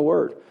time in the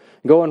Word.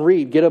 Go and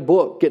read. Get a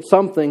book. Get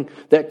something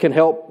that can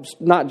help,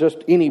 not just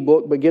any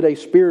book, but get a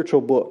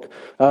spiritual book.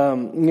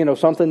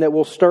 Something that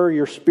will stir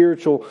your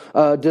spiritual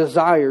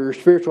desire, your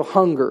spiritual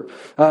hunger.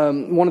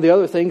 One of the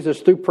other things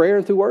is through prayer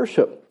and through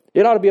worship.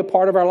 It ought to be a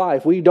part of our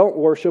life. We don't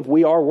worship,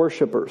 we are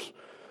worshipers.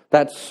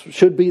 That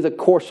should be the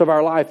course of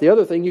our life. The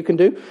other thing you can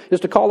do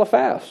is to call a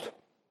fast.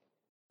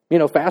 You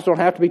know, fast don't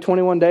have to be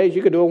 21 days.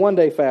 You can do a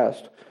one-day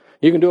fast.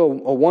 You can do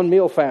a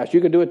one-meal fast.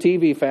 You can do a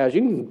TV fast.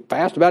 You can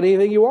fast about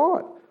anything you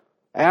want.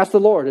 Ask the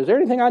Lord, is there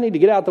anything I need to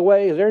get out of the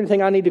way? Is there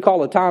anything I need to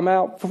call a time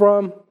out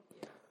from?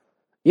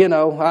 You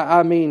know,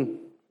 I mean,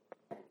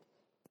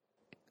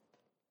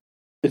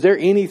 is there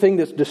anything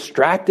that's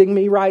distracting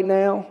me right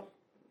now?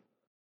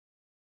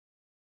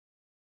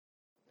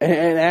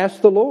 And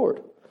ask the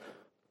Lord.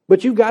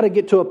 But you've got to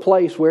get to a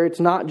place where it's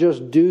not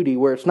just duty,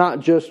 where it's not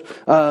just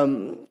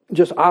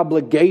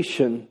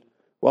obligation.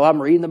 Well,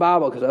 I'm reading the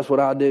Bible because that's what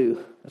I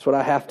do. That's what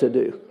I have to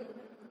do.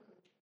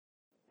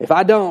 If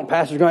I don't,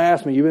 Pastor's going to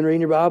ask me, you been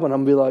reading your Bible? And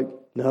I'm going to be like,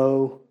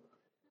 no.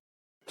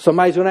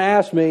 Somebody's going to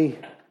ask me.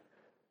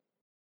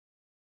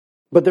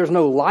 But there's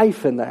no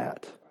life in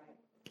that.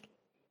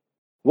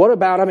 What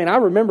about, I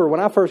remember when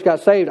I first got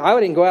saved, I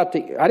didn't go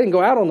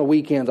out on the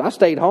weekends. I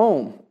stayed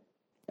home.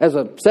 As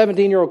a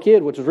 17-year-old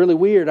kid, which was really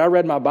weird, I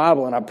read my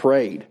Bible and I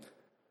prayed.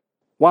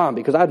 Why?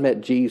 Because I'd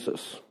met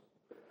Jesus.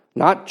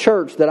 Not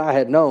church that I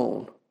had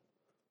known.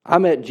 I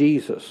met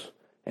Jesus,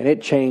 and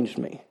it changed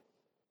me.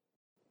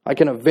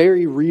 Like in a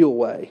very real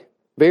way,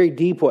 very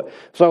deep way.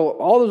 So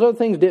all those other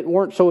things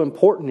weren't so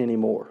important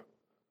anymore.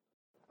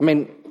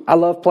 I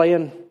love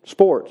playing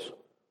sports.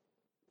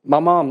 My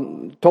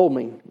mom told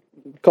me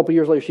a couple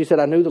years later, she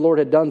said, I knew the Lord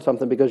had done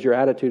something because your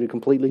attitude had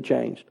completely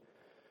changed.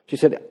 She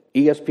said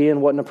ESPN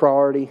wasn't a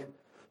priority.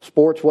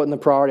 Sports wasn't the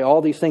priority.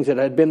 All these things that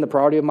had been the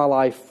priority of my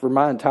life for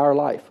my entire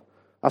life.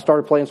 I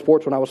started playing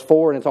sports when I was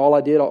 4, and it's all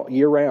I did all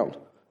year round.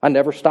 I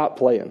never stopped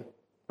playing.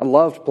 I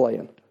loved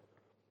playing.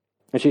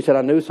 And she said,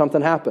 I knew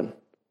something happened.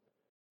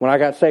 When I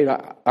got saved,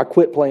 I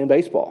quit playing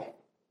baseball.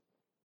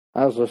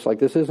 I was just like,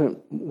 this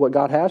isn't what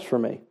God has for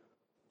me.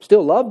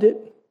 Still loved it,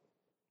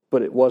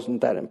 but it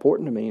wasn't that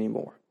important to me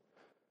anymore.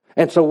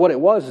 And so what it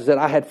was is that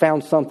I had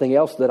found something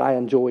else that I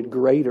enjoyed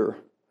greater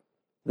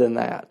than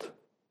that.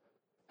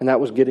 And that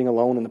was getting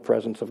alone in the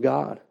presence of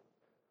God.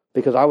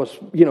 Because I was,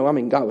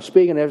 God was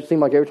speaking. It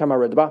seemed like every time I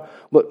read the Bible.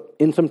 But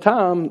in some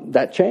time,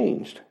 that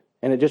changed.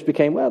 And it just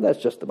became, well,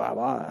 that's just the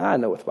Bible. I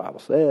know what the Bible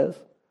says.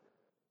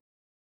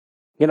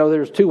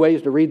 There's 2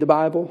 ways to read the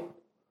Bible.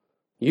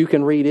 You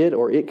can read it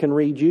or it can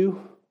read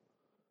you.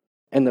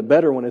 And the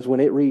better one is when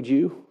it reads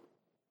you.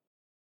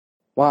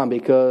 Why?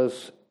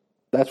 Because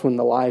that's when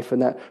the life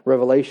and that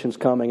revelation's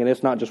coming, and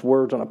it's not just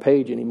words on a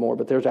page anymore,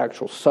 but there's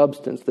actual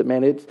substance that,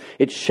 man,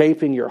 it's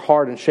shaping your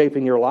heart and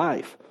shaping your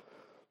life.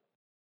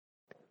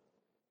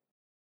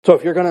 So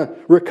if you're going to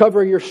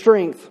recover your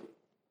strength,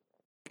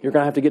 you're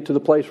going to have to get to the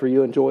place where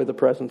you enjoy the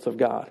presence of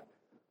God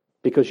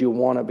because you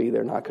want to be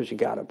there, not because you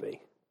got to be.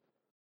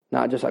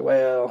 Not just like,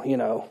 well,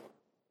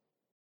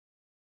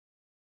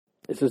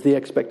 this is the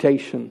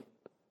expectation.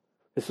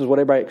 This is what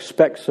everybody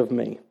expects of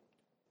me.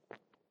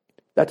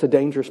 That's a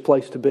dangerous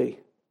place to be.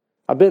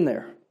 I've been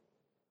there.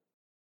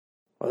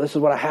 Well, this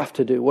is what I have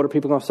to do. What are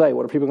people going to say?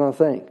 What are people going to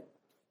think?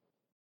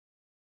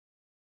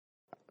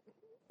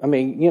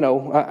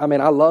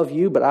 I love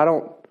you, but I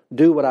don't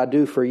do what I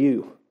do for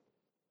you.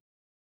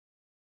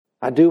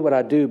 I do what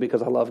I do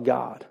because I love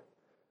God.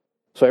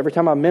 So every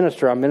time I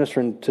minister, I'm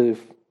ministering to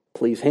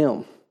please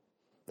Him.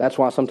 That's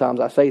why sometimes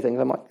I say things,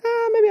 I'm like,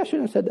 maybe I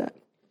shouldn't have said that.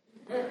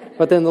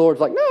 But then the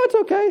Lord's like, no, it's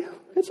okay.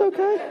 It's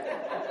okay.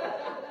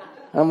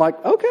 I'm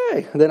like,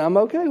 okay, then I'm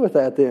okay with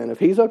that then. If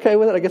He's okay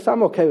with it, I guess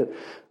I'm okay with it.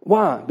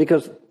 Why?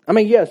 Because,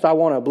 yes, I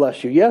want to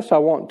bless you. Yes, I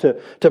want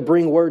to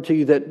bring word to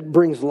you that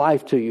brings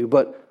life to you,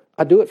 but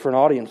I do it for an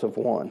audience of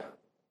one.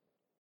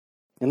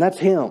 And that's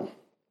Him.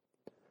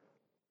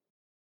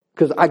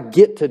 Because I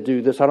get to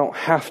do this. I don't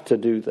have to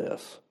do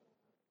this.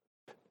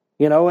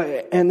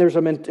 And there's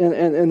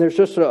there's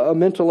just a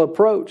mental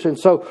approach. And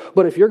so,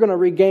 but if you're going to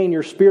regain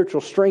your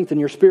spiritual strength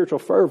and your spiritual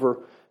fervor,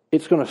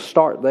 it's going to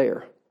start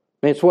there.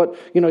 It's what,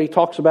 Jesus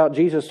talks about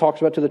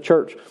to the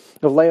church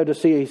of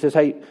Laodicea. He says,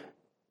 hey,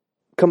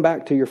 come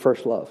back to your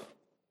first love.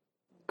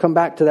 Come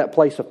back to that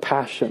place of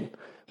passion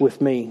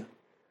with me.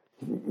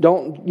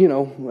 Don't,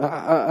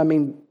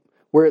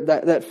 where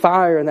that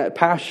fire and that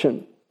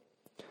passion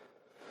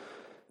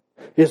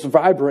is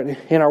vibrant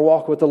in our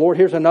walk with the Lord.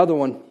 Here's another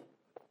one.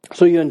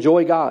 So you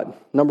enjoy God,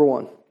 number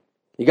one.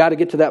 You got to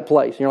get to that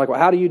place. And you're like, well,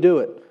 how do you do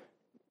it?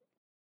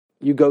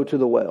 You go to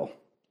the well.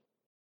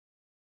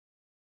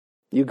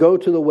 You go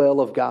to the well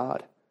of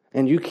God,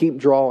 and you keep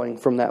drawing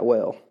from that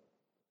well.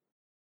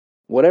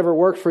 Whatever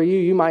works for you,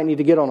 you might need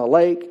to get on a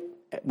lake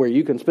where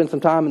you can spend some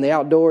time in the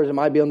outdoors. It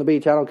might be on the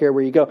beach. I don't care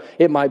where you go.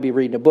 It might be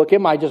reading a book.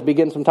 It might just be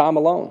getting some time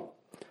alone.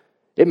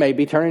 It may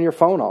be turning your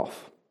phone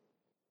off.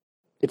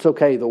 It's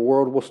okay. The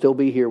world will still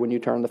be here when you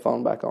turn the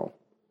phone back on.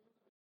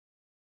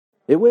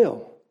 It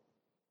will.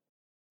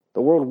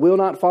 The world will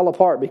not fall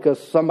apart because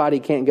somebody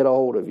can't get a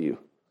hold of you.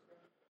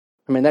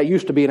 That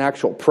used to be an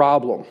actual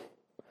problem.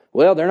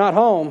 Well, they're not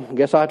home. I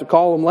guess I have to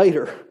call them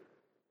later.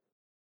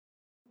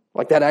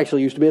 Like that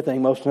actually used to be a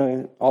thing.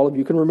 All of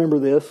you can remember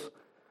this.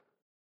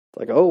 It's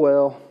like, oh,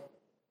 well,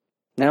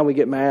 now we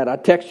get mad. I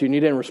text you and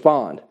you didn't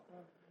respond.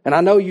 And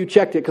I know you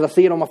checked it because I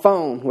see it on my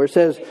phone where it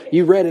says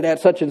you read it at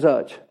such and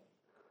such.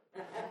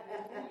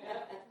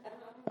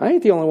 I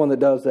ain't the only one that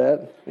does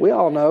that. We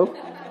all know.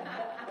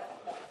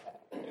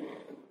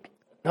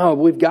 No,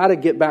 we've got to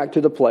get back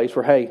to the place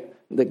where, hey,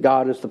 that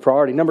God is the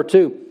priority. Number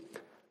two,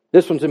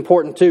 this one's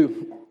important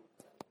too,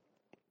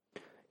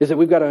 is that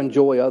we've got to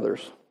enjoy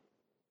others.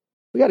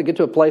 We got to get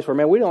to a place where,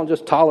 man, we don't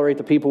just tolerate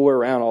the people we're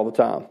around all the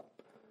time.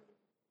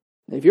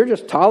 If you're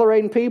just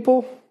tolerating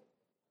people,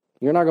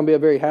 you're not going to be a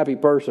very happy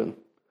person.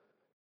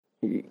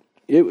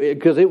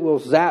 Because it will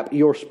zap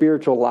your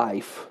spiritual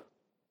life.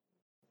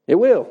 It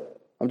will.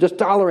 I'm just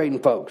tolerating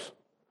folks.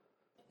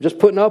 Just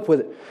putting up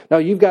with it. No,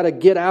 you've got to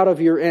get out of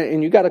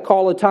and you've got to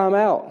call a time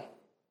out.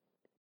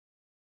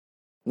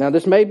 Now,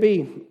 this may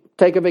be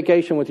take a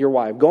vacation with your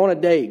wife. Go on a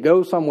date.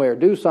 Go somewhere.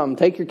 Do something.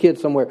 Take your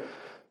kids somewhere.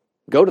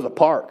 Go to the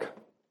park.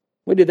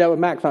 We did that with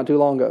Max not too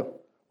long ago.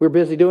 We were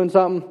busy doing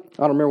something.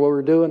 I don't remember what we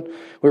were doing.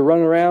 We were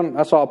running around.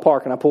 I saw a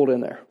park and I pulled in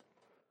there.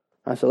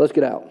 I said, let's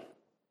get out. And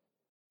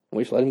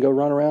we just let him go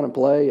run around and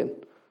play and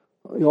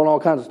all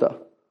kinds of stuff.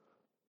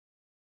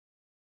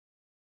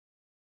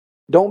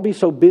 Don't be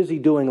so busy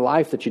doing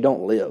life that you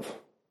don't live.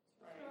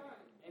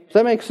 Does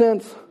that make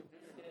sense?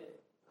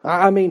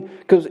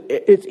 Because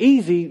it's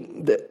easy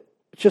that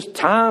just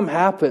time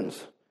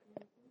happens.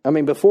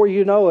 Before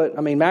you know it,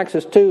 Max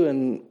is 2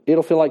 and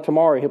it'll feel like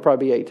tomorrow he'll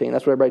probably be 18.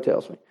 That's what everybody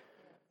tells me.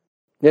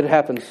 It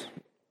happens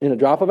in a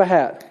drop of a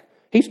hat.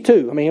 He's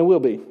 2. He will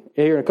be.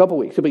 Here in a couple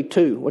weeks, he'll be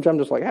 2, which I'm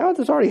just like, how is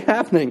this already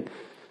happening?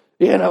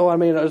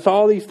 It's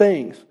all these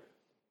things.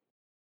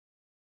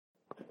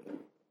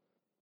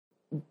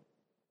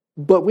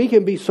 But we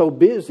can be so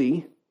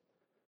busy.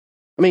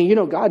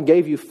 God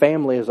gave you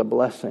family as a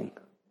blessing.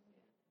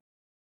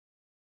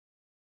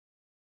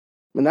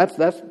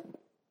 That's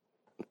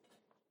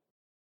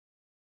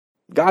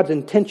God's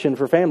intention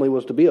for family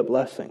was to be a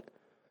blessing.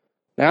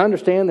 Now, I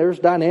understand there's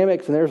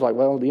dynamics and there's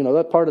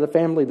that part of the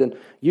family, then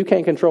you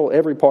can't control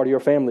every part of your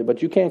family,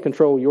 but you can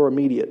control your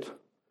immediate,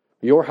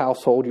 your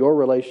household, your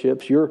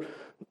relationships,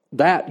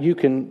 that you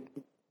can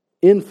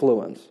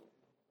influence.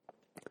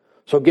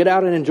 So get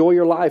out and enjoy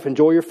your life,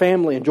 enjoy your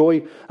family,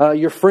 enjoy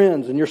your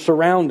friends and your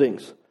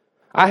surroundings.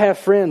 I have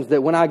friends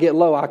that when I get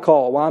low, I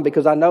call. Why?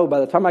 Because I know by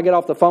the time I get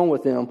off the phone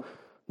with them,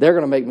 They're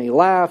going to make me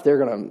laugh. They're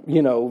going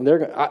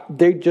to,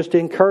 they just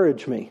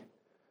encourage me.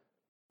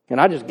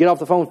 And I just get off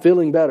the phone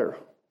feeling better. I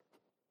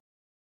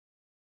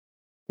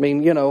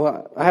mean,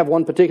 I have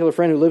one particular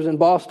friend who lives in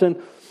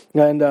Boston,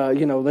 and,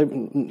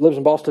 lives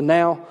in Boston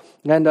now.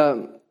 And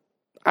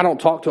I don't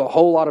talk to a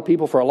whole lot of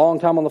people for a long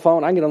time on the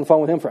phone. I can get on the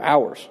phone with him for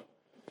hours.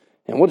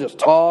 And we'll just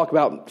talk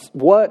about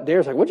what?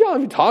 Dare's like, what y'all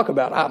even talk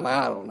about?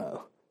 I don't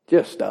know.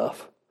 Just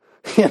stuff.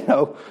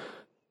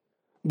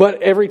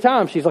 But every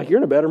time she's like, you're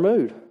in a better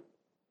mood.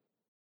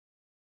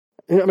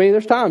 I mean,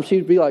 there's times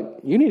she'd be like,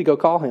 you need to go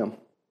call him.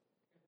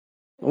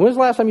 When's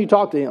the last time you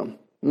talked to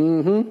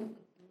him?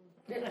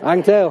 I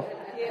can tell.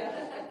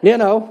 I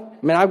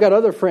mean, I've got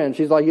other friends.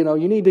 She's like, you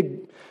need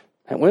to,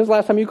 when's the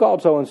last time you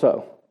called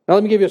so-and-so? Now,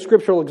 let me give you a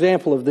scriptural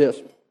example of this.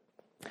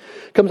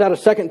 It comes out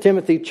of 2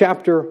 Timothy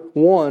chapter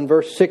 1,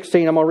 verse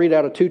 16. I'm going to read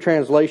out of two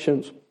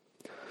translations.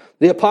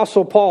 The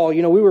Apostle Paul,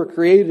 we were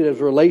created as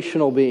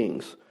relational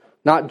beings,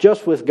 not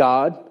just with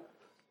God,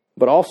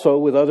 but also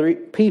with other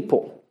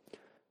people.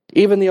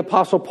 Even the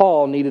Apostle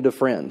Paul needed a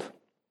friend.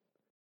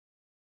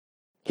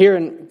 Here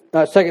in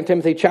 2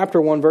 Timothy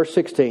chapter 1, verse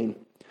 16,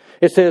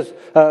 it says,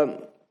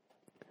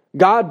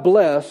 God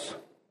bless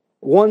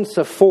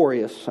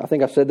Onesiphorus. I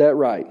think I said that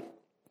right.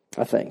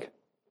 I think.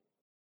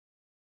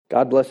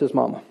 God bless his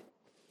mama.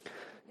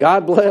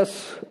 God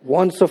bless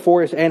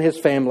Onesiphorus and his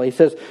family. He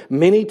says,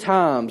 many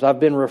times I've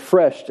been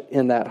refreshed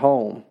in that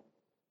home.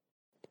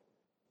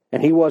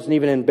 And he wasn't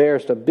even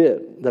embarrassed a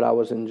bit that I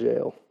was in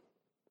jail.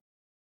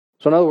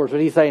 So in other words, what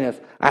he's saying is,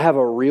 I have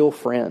a real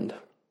friend.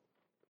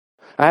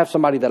 I have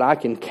somebody that I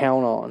can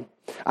count on.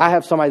 I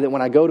have somebody that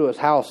when I go to his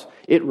house,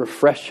 it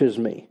refreshes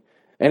me.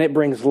 And it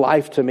brings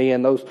life to me.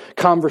 And those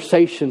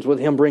conversations with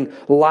him bring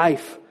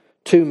life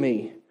to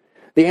me.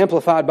 The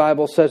Amplified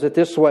Bible says it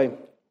this way.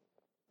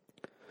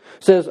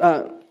 It says,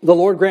 the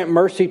Lord grant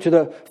mercy to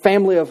the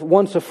family of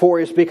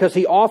Onesiphorus because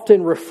he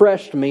often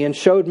refreshed me and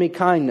showed me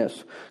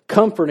kindness,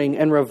 comforting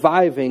and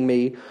reviving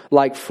me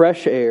like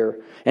fresh air.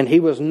 And he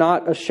was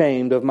not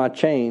ashamed of my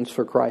chains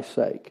for Christ's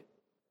sake.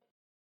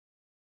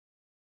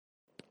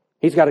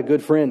 He's got a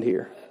good friend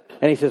here.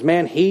 And he says,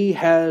 man, he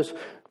has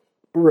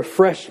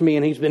refreshed me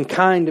and he's been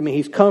kind to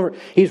me.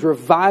 He's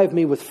revived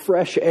me with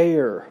fresh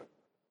air.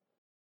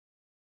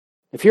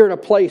 If you're in a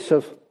place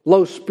of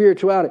low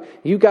spirituality,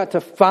 you got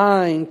to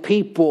find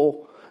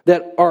people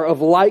that are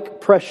of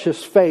like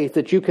precious faith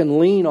that you can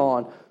lean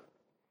on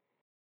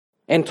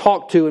and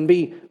talk to and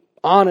be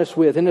honest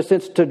with, in a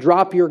sense, to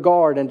drop your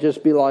guard and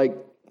just be like,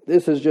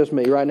 this is just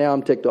me. Right now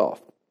I'm ticked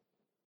off.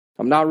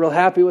 I'm not real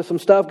happy with some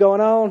stuff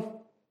going on.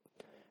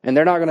 And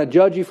they're not going to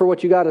judge you for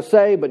what you got to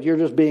say, but you're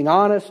just being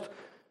honest.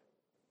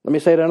 Let me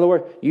say it in another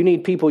word. You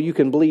need people you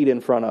can bleed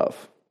in front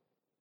of.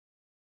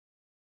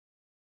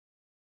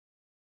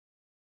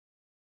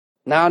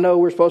 Now I know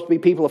we're supposed to be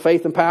people of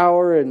faith and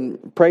power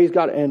and praise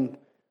God, and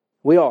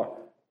we are.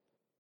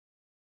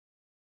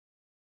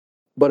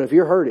 But if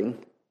you're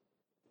hurting,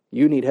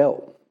 you need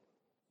help.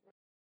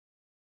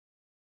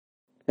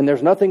 And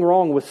there's nothing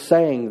wrong with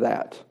saying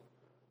that.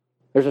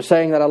 There's a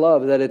saying that I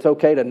love, that it's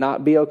okay to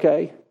not be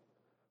okay,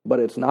 but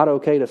it's not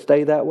okay to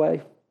stay that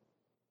way.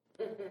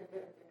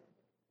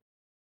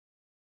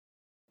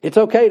 It's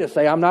okay to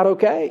say, I'm not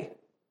okay.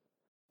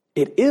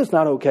 It is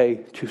not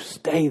okay to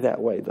stay that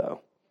way,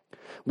 though.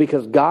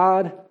 Because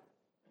God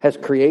has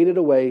created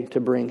a way to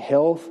bring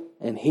health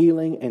and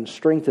healing and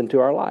strength into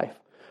our life.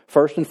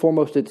 First and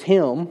foremost, it's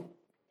Him,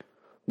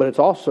 but it's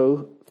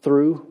also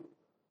through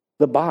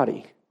the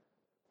body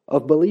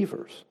of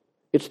believers.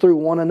 It's through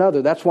one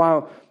another. That's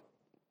why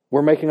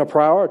we're making a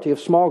priority of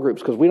small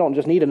groups, because we don't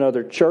just need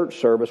another church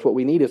service. What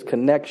we need is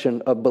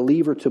connection of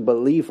believer to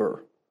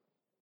believer.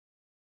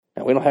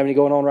 Now, we don't have any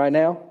going on right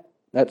now.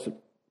 That's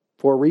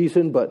for a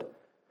reason, but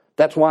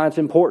that's why it's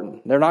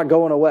important. They're not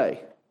going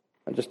away.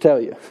 I just tell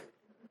you.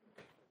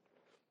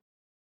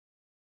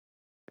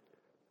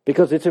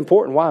 Because it's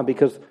important. Why?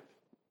 Because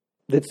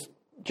it's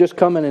just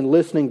coming and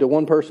listening to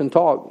one person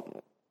talk.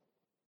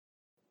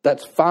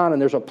 That's fine,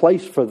 and there's a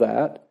place for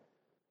that.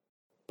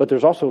 But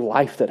there's also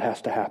life that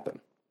has to happen.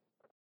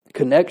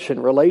 Connection,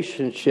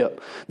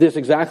 relationship. This is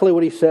exactly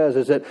what he says,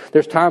 is that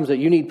there's times that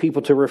you need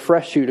people to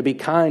refresh you, to be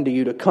kind to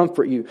you, to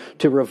comfort you,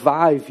 to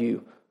revive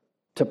you,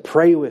 to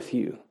pray with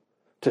you,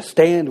 to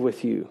stand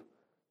with you.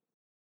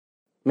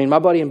 I mean, my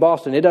buddy in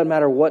Boston, it doesn't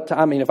matter what time.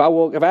 I mean, if I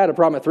had a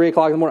problem at 3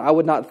 o'clock in the morning, I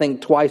would not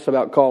think twice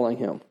about calling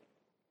him.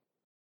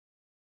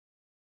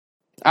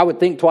 I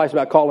would think twice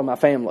about calling my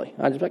family.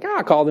 I'd just be like,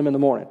 I'll call them in the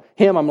morning.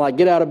 Him, I'm like,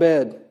 get out of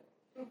bed.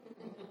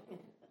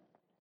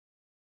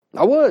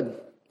 I would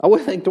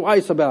think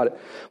twice about it.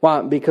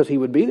 Why? Because he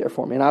would be there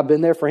for me. And I've been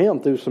there for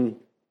him through some,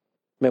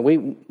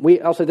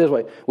 I'll say it this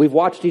way. We've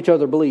watched each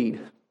other bleed.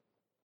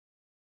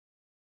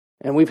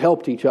 And we've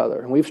helped each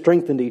other. And we've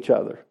strengthened each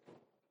other.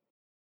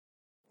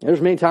 There's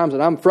many times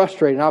that I'm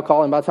frustrated and I'll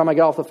call him. By the time I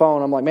get off the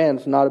phone, I'm like, man,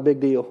 it's not a big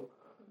deal.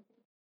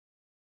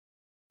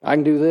 I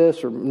can do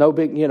this, or no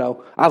big,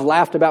 I've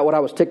laughed about what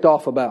I was ticked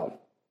off about.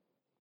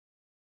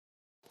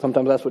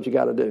 Sometimes that's what you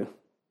got to do.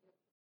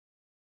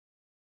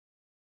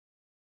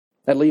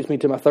 That leads me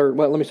to my third.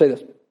 Well, let me say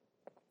this.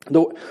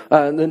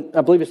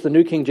 I believe it's the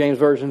New King James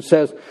Version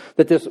says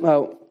that this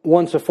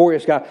one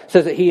Sepphoris guy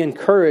says that he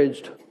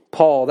encouraged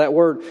Paul. That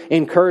word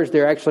encouraged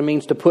there actually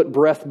means to put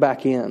breath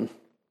back in.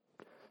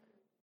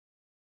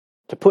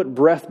 To put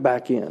breath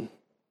back in.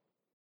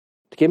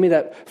 To give me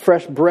that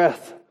fresh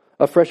breath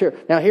of fresh air.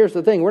 Now here's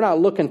the thing. We're not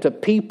looking to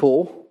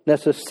people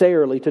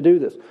necessarily to do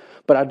this.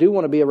 But I do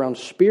want to be around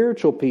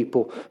spiritual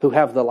people who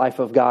have the life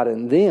of God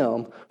in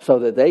them so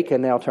that they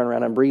can now turn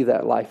around and breathe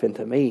that life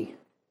into me.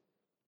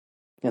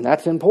 And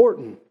that's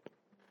important.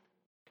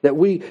 That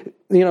we,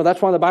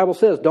 that's why the Bible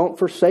says, don't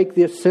forsake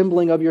the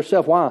assembling of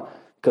yourself. Why?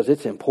 Because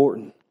it's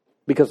important.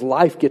 Because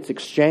life gets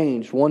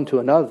exchanged one to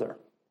another.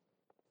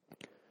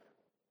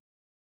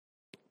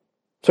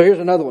 So here's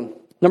another one.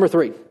 Number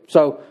 3.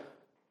 So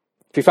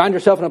if you find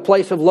yourself in a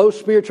place of low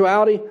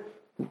spirituality,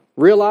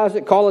 realize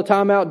it, call a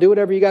time out, do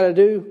whatever you got to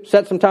do,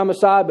 set some time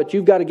aside, but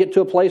you've got to get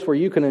to a place where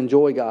you can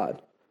enjoy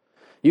God.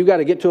 You've got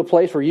to get to a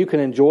place where you can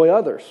enjoy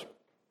others.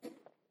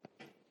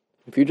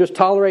 If you're just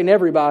tolerating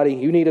everybody,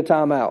 you need a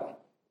time out.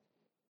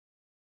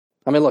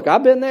 I mean, look,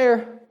 I've been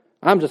there.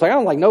 I'm just like, I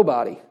don't like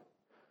nobody.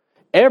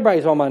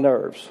 Everybody's on my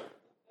nerves.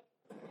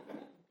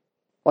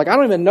 Like, I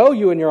don't even know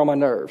you and you're on my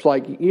nerves.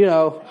 Like, you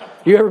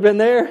ever been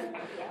there?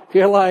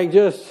 You're like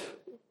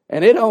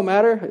and it don't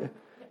matter.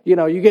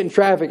 You get in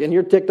traffic and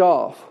you're ticked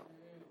off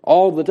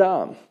all the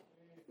time.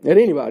 At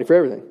anybody, for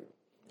everything.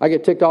 I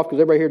get ticked off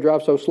because everybody here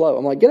drives so slow.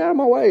 I'm like, get out of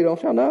my way,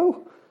 don't y'all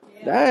know?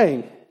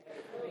 Dang.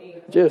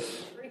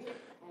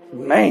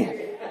 Man.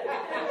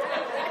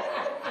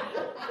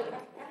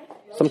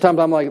 Sometimes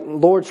I'm like,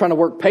 Lord's trying to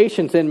work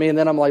patience in me, and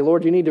then I'm like,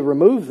 Lord, you need to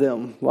remove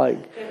them.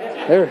 Like,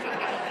 they're,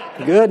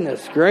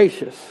 goodness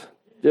gracious,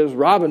 just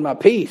robbing my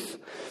peace.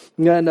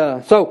 And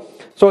so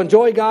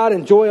enjoy God,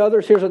 enjoy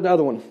others. Here's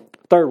another one,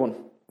 third one.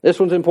 This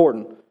one's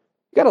important.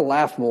 You got to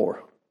laugh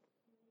more.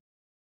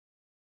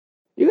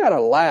 You got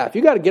to laugh.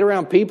 You got to get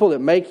around people that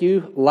make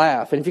you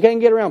laugh. And if you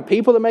can't get around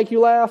people that make you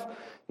laugh,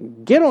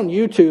 get on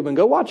YouTube and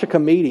go watch a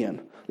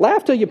comedian.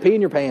 Laugh till you pee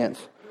in your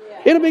pants.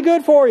 It'll be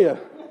good for you.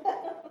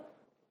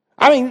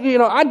 I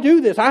mean, I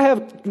do this. I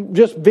have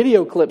just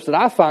video clips that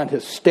I find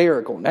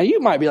hysterical. Now,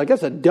 you might be like,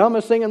 that's the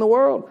dumbest thing in the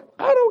world.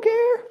 I don't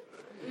care.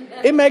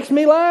 It makes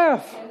me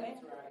laugh.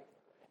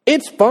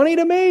 It's funny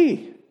to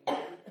me.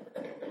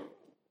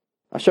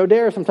 I show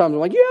Dara sometimes. I'm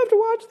like, you have to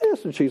watch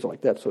this. And she's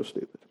like, that's so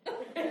stupid.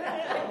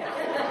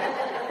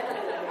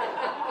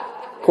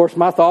 Of course,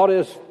 my thought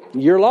is,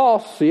 you're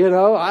lost.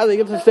 I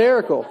think it's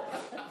hysterical.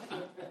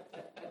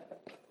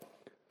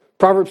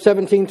 Proverbs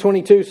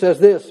 17:22 says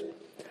this. It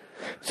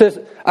says,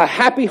 a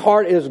happy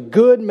heart is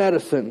good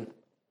medicine.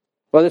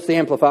 Well, it's the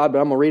Amplified, but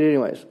I'm going to read it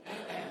anyways.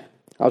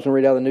 I was going to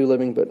read out the New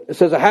Living, but it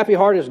says, a happy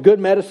heart is good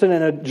medicine,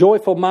 and a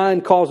joyful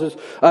mind causes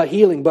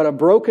healing, but a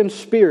broken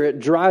spirit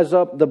dries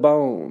up the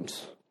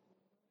bones.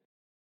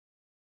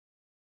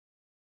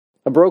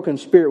 A broken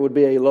spirit would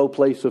be a low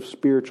place of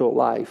spiritual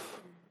life.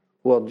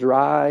 Will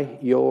dry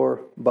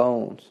your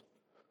bones.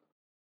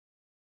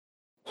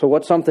 So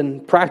what's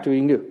something practical you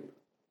can do?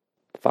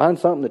 Find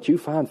something that you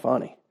find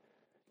funny.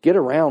 Get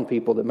around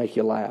people that make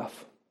you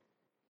laugh.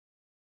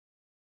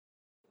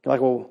 You're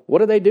like, well, what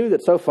do they do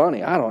that's so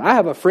funny? I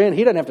have a friend,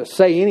 he doesn't have to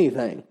say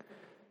anything.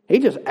 He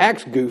just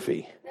acts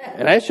goofy.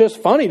 And that's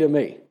just funny to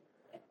me.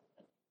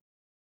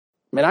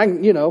 I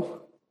mean,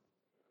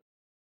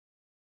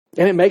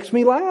 and it makes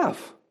me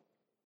laugh.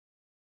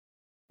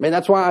 I mean,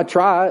 that's why I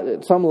try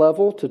at some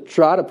level to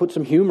try to put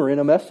some humor in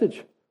a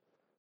message.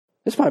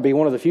 This might be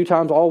one of the few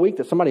times all week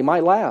that somebody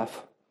might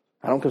laugh.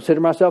 I don't consider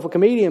myself a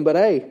comedian, but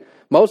hey,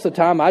 most of the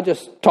time I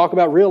just talk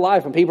about real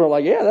life and people are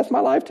like, yeah, that's my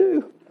life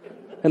too.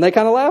 And they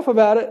kind of laugh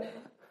about it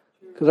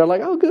because they're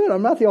like, oh, good,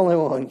 I'm not the only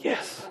one.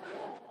 Yes.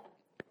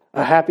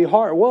 A happy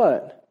heart,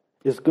 what?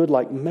 Is good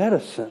like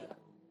medicine.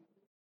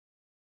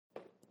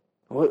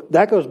 Well,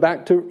 that goes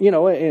back to,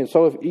 and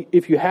so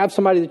if you have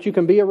somebody that you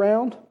can be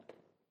around,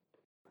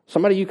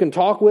 somebody you can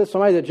talk with,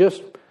 somebody that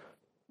just,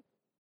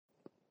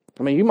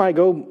 you might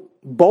go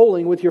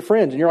bowling with your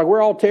friends and you're like,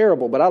 we're all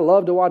terrible, but I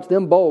love to watch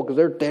them bowl because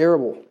they're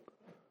terrible.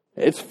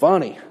 It's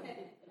funny.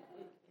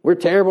 We're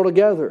terrible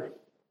together.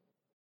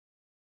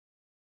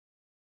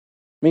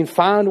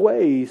 Find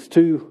ways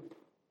to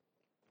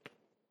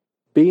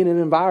be in an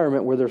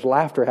environment where there's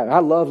laughter happening. I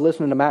love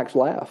listening to Max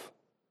laugh.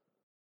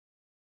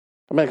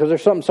 Because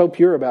there's something so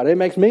pure about it. It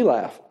makes me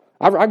laugh.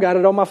 I got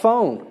it on my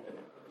phone.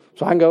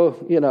 So I can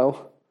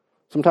go,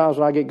 sometimes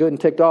when I get good and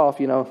ticked off,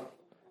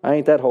 I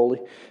ain't that holy.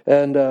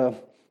 And,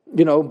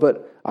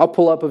 but I'll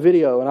pull up a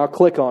video and I'll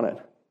click on it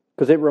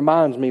because it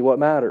reminds me what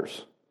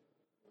matters.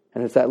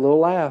 And it's that little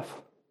laugh.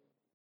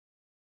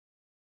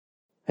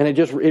 And it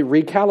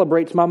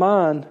recalibrates my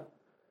mind.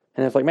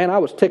 And it's like, man, I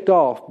was ticked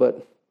off,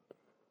 but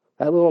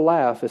that little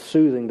laugh is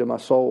soothing to my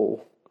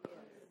soul.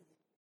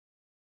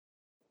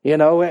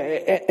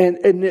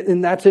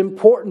 And that's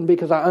important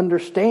because I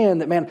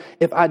understand that, man,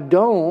 if I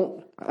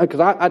don't, because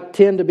I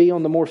tend to be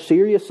on the more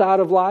serious side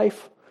of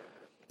life.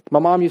 My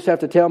mom used to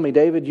have to tell me,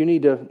 David, you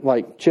need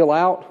to chill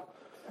out.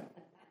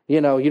 You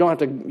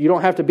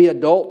don't have to be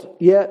adult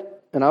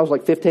yet. and I was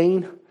like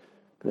 15.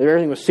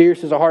 Everything was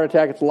serious as a heart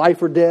attack. It's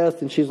life or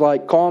death. And she's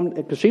like, calm,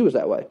 because she was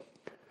that way.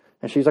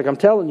 And she's like, I'm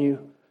telling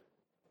you.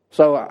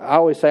 So I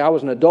always say I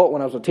was an adult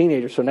when I was a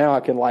teenager, so now I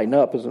can lighten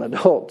up as an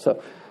adult.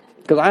 So,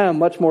 because I am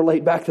much more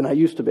laid back than I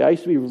used to be. I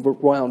used to be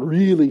wound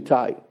really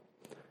tight.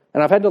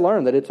 And I've had to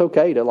learn that it's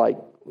okay to like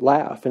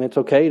laugh, and it's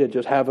okay to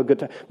just have a good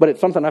time. But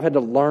it's something I've had to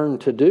learn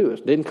to do.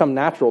 It didn't come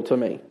natural to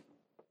me.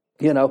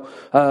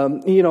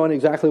 And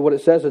exactly what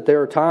it says, that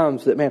there are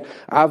times that, man,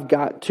 I've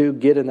got to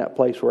get in that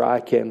place where I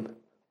can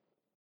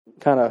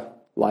kind of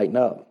lighten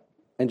up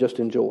and just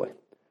enjoy.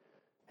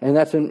 And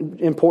that's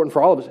important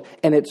for all of us.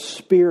 And it's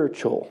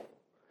spiritual.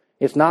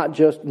 It's not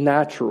just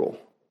natural.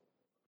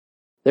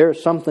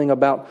 There's something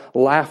about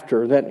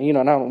laughter that,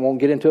 and I won't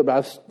get into it,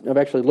 but I've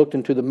actually looked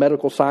into the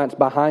medical science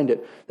behind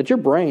it, that your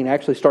brain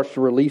actually starts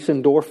to release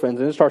endorphins,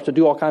 and it starts to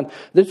do all kinds.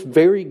 That's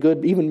very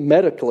good, even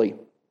medically.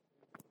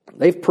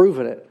 They've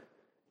proven it,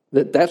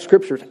 that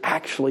scripture is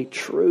actually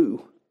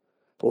true.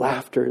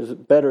 Laughter is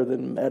better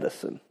than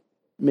medicine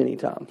many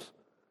times.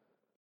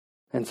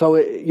 And so,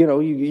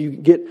 you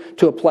get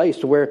to a place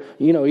to where,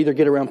 either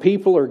get around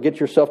people or get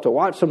yourself to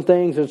watch some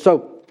things. And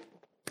so,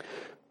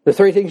 the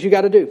three things you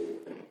got to do: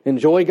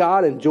 enjoy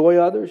God, enjoy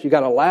others. You got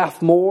to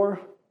laugh more.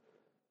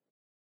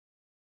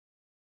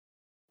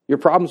 Your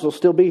problems will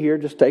still be here.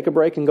 Just take a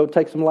break and go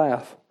take some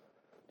laugh.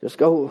 Just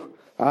go,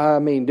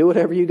 do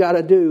whatever you got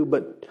to do,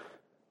 but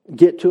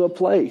get to a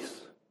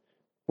place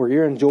where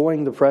you're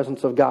enjoying the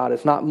presence of God.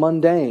 It's not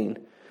mundane.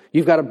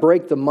 You've got to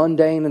break the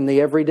mundane and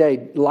the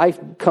everyday. Life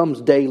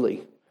comes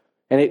daily,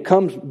 and it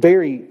comes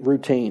very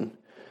routine.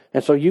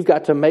 And so you've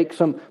got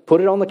to put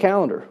it on the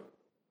calendar.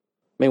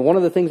 One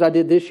of the things I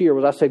did this year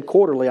was I said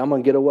quarterly, I'm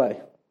going to get away.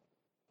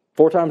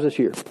 4 times this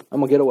year, I'm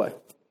going to get away.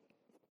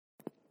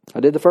 I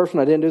did the first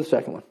one, I didn't do the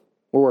second one.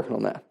 We're working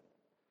on that.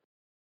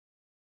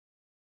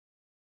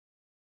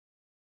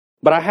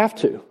 But I have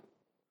to.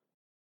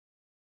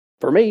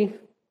 For me,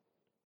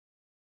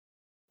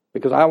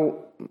 because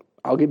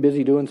I'll get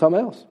busy doing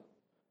something else.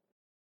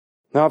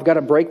 Now I've got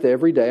to break the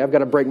everyday. I've got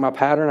to break my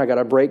pattern. I've got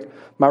to break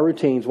my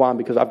routines. Why?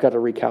 Because I've got to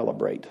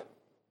recalibrate.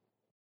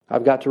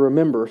 I've got to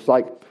remember. It's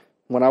like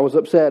when I was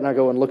upset and I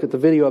go and look at the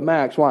video of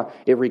Max. Why?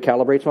 It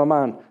recalibrates my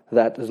mind.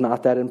 That is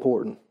not that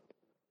important.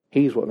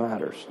 He's what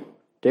matters.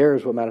 Dare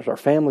is what matters. Our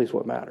family's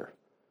what matter.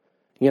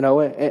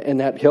 And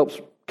that helps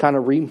kind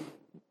of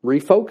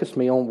refocus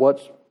me on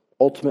what's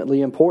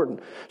ultimately important.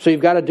 So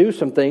you've got to do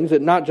some things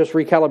that not just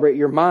recalibrate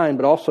your mind,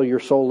 but also your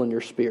soul and your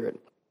spirit.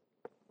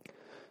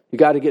 You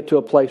got to get to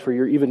a place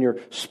where even your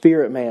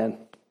spirit man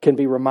can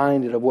be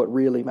reminded of what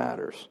really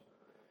matters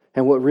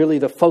and what really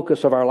the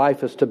focus of our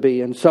life is to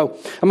be. And so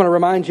I'm going to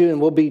remind you,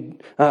 and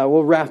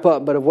we'll wrap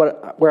up. But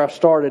where I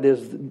started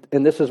is,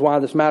 and this is why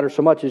this matters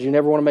so much, is you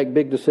never want to make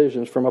big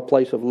decisions from a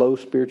place of low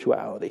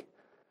spirituality.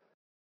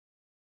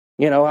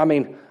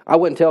 I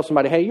wouldn't tell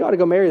somebody, hey, you ought to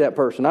go marry that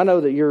person. I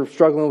know that you're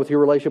struggling with your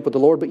relationship with the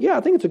Lord, but yeah,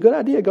 I think it's a good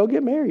idea. Go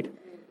get married.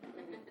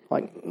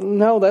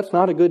 No, that's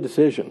not a good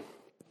decision.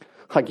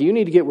 You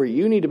need to get where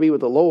you need to be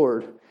with the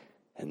Lord,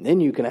 and then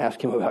you can ask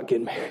Him about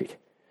getting married.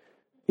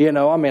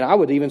 I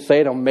would even say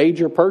it on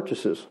major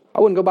purchases.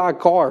 I wouldn't go buy a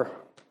car.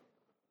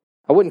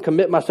 I wouldn't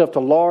commit myself to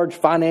large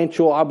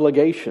financial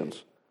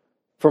obligations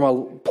from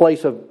a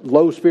place of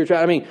low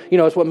spirituality.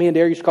 It's what me and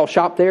Dare used to call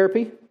shop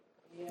therapy.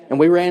 And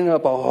we ran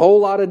up a whole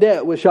lot of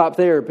debt with shop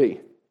therapy.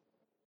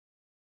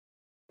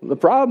 The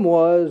problem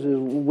was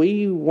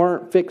we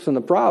weren't fixing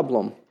the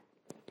problem.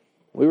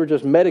 We were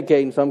just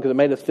medicating something because it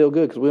made us feel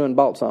good because we went and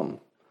bought something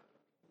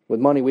with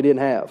money we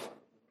didn't have.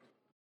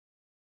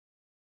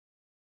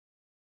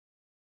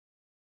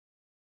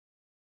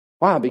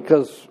 Why?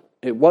 Because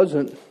it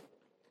wasn't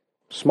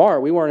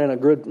smart. We weren't in a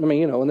good,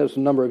 and this was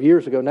a number of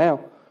years ago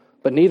now,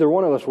 but neither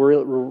one of us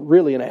were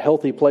really in a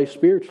healthy place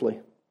spiritually.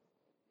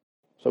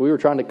 So we were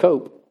trying to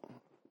cope.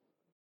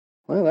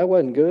 Well, that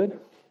wasn't good. It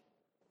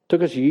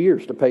took us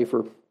years to pay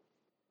for,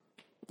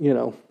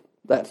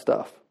 that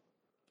stuff.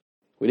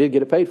 We did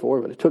get it paid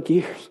for, but it took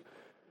years.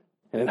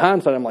 And in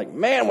hindsight, I'm like,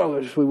 man, I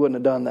wish we wouldn't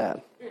have done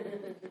that.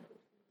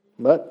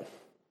 But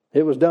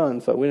it was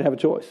done, so we didn't have a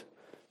choice.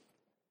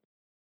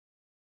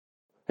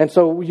 And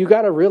so you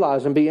got to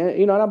realize and be,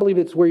 and I believe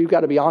it's where you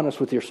got to be honest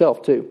with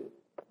yourself too.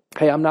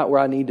 Hey, I'm not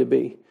where I need to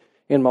be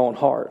in my own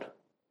heart.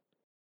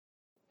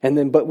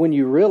 But when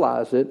you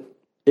realize it,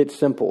 it's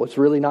simple. It's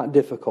really not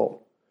difficult.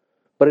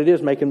 But it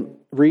is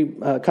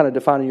kind of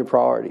defining your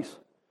priorities.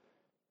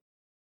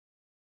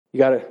 You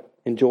got to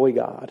enjoy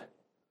God.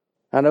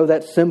 I know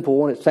that's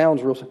simple and it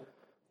sounds real simple.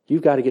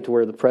 You've got to get to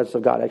where the presence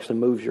of God actually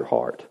moves your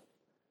heart.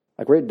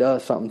 Where it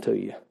does something to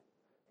you.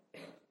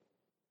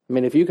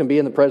 If you can be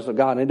in the presence of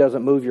God and it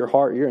doesn't move your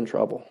heart, you're in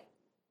trouble.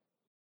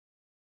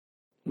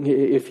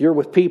 If you're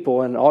with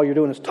people and all you're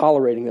doing is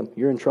tolerating them,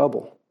 you're in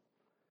trouble.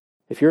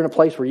 If you're in a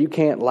place where you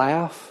can't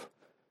laugh,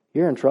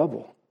 you're in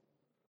trouble.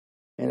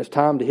 And it's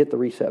time to hit the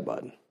reset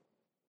button.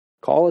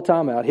 Call a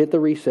timeout, hit the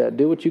reset,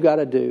 do what you got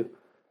to do.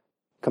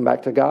 Come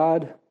back to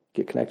God,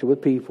 get connected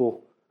with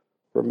people,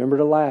 remember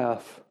to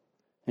laugh,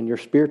 And your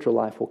spiritual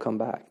life will come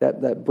back.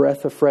 That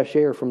breath of fresh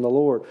air from the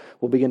Lord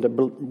will begin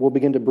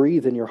to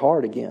breathe in your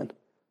heart again.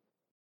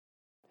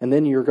 And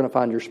then you're going to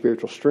find your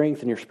spiritual strength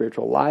and your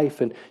spiritual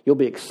life, and you'll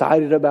be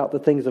excited about the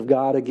things of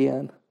God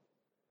again.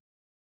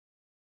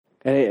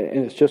 And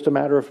it's just a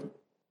matter of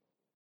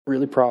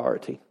really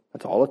priority.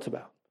 That's all it's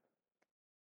about.